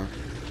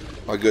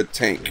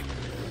tank.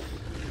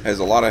 Has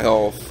a lot of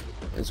health.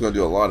 It's going to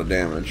do a lot of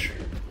damage.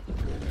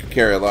 Can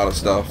carry a lot of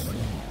stuff.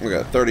 Look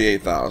at that.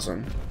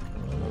 38,000.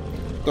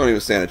 Don't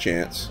even stand a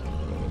chance.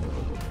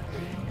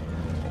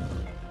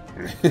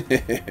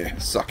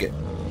 Suck it.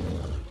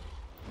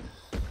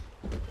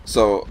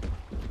 So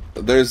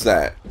there's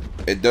that.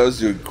 It does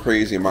do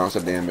crazy amounts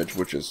of damage,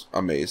 which is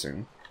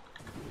amazing.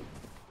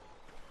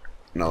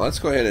 Now let's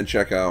go ahead and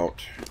check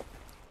out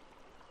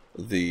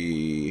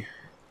the,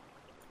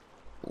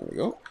 there we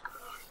go,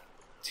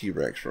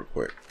 T-Rex real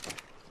quick.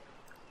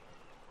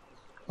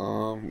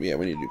 Yeah,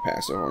 we need to do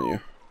passive on you.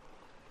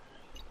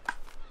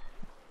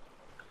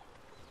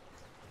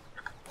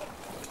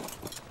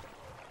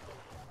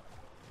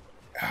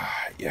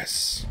 Ah,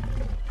 yes.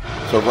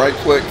 So right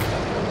click,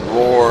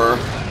 roar,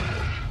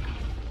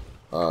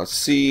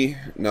 C,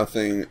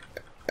 nothing,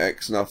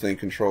 X, nothing,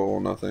 control,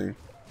 nothing,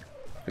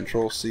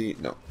 control C,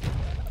 no.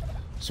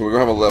 So we're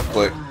going to have a left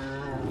click.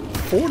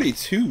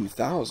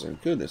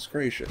 42,000, goodness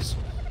gracious.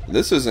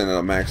 This isn't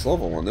a max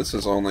level one, this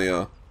is only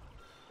a, it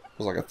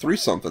was like a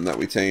 3-something that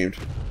we tamed.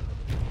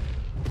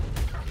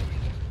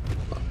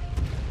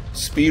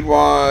 Speed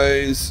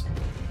wise,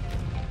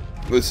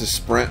 this is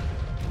sprint.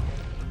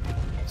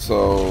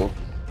 So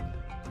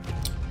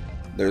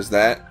there's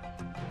that.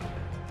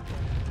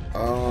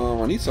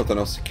 I need something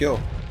else to kill.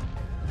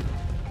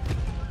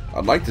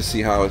 I'd like to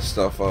see how his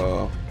stuff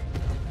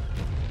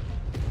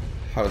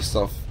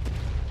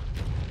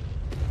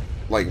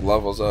like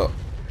levels up.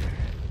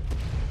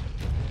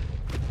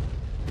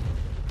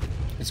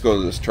 Let's go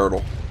to this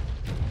turtle.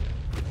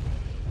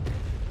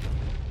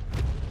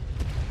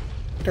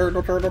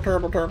 Turtle, turtle,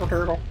 turtle, turtle,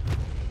 turtle.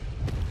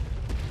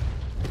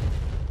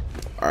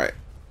 Alright.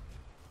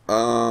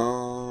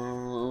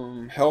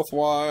 Health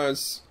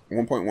wise,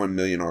 1.1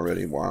 million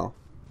already, wow.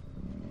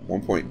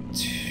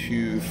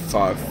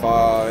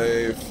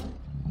 1.255,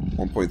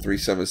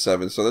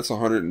 1.377, so that's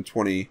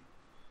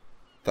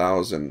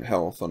 120,000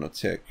 health on a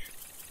tick.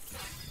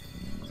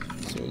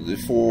 So the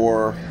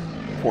 4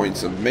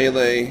 points of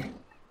melee.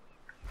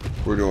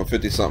 We're doing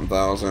 50-something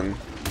thousand.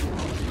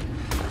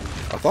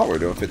 I thought we were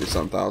doing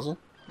 50-something thousand.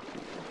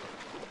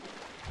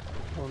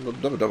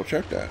 I'll double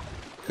check that,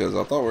 because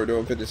I thought we were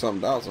doing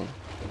 50-something thousand.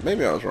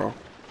 Maybe I was wrong.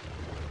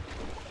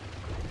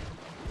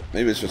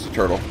 Maybe it's just a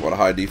turtle with a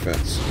high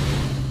defense.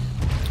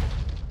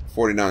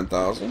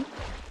 49,000.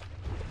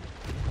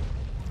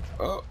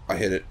 Oh, I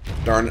hit it.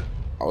 Darn it.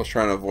 I was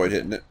trying to avoid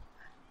hitting it.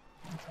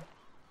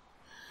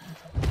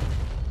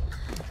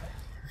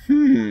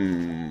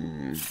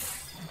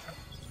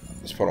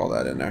 Let's put all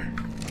that in there.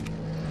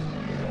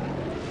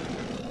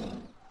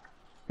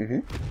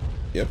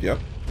 Yep.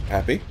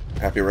 Happy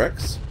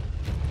Rex.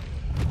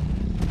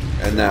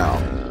 And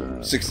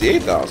now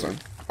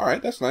 68,000.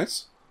 Alright, that's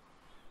nice.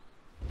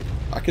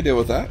 I can deal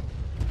with that.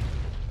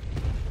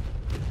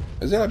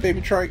 Is that a baby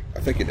trike? I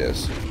think it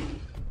is.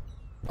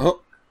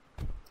 Oh.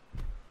 I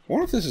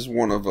wonder if this is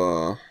one of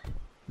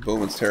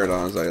Bowman's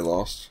pteranodons that I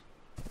lost.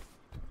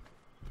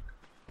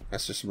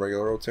 That's just a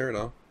regular old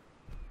pteranodon.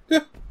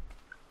 Yeah.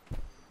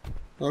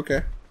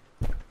 Okay.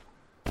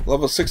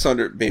 Level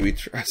 600 baby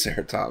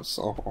triceratops.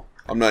 So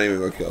I'm not even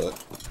gonna kill it.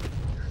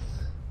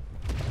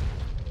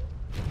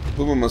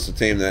 Boomer must have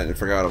tamed that and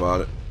forgot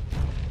about it.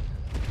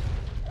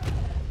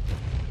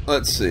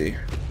 Let's see.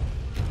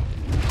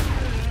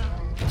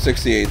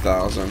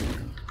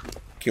 68,000.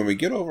 Can we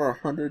get over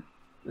 100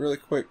 really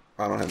quick?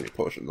 I don't have any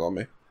potions on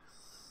me.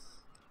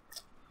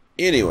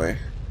 Anyway,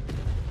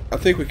 I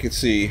think we can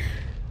see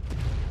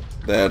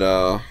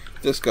that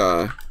this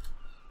guy,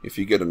 if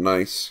you get a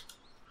nice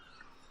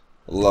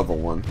level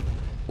one,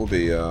 will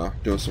be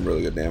doing some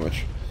really good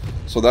damage.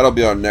 So that'll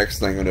be our next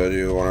thing I'm going to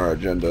do on our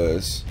agenda,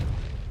 is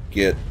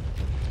get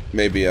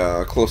maybe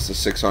close to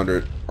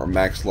 600 or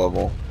max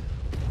level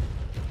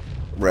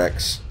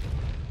Rex.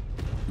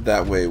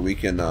 That way we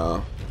can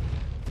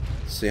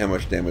see how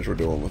much damage we're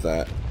doing with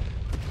that.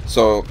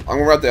 So I'm going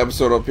to wrap the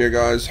episode up here,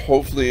 guys.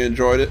 Hopefully you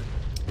enjoyed it.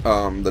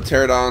 The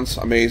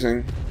pteranodons,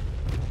 amazing.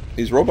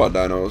 These robot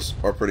dinos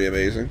are pretty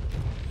amazing.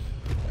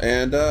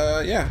 And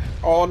yeah,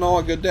 all in all,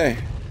 a good day.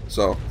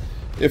 So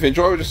if you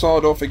enjoyed what you saw,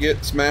 don't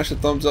forget, smash the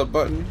thumbs up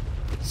button.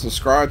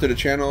 Subscribe to the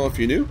channel if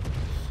you're new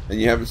and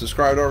you haven't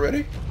subscribed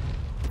already.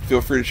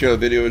 Feel free to share the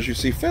video as you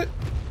see fit.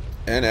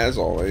 And as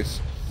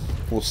always,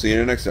 we'll see you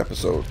in the next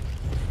episode.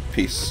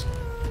 Peace.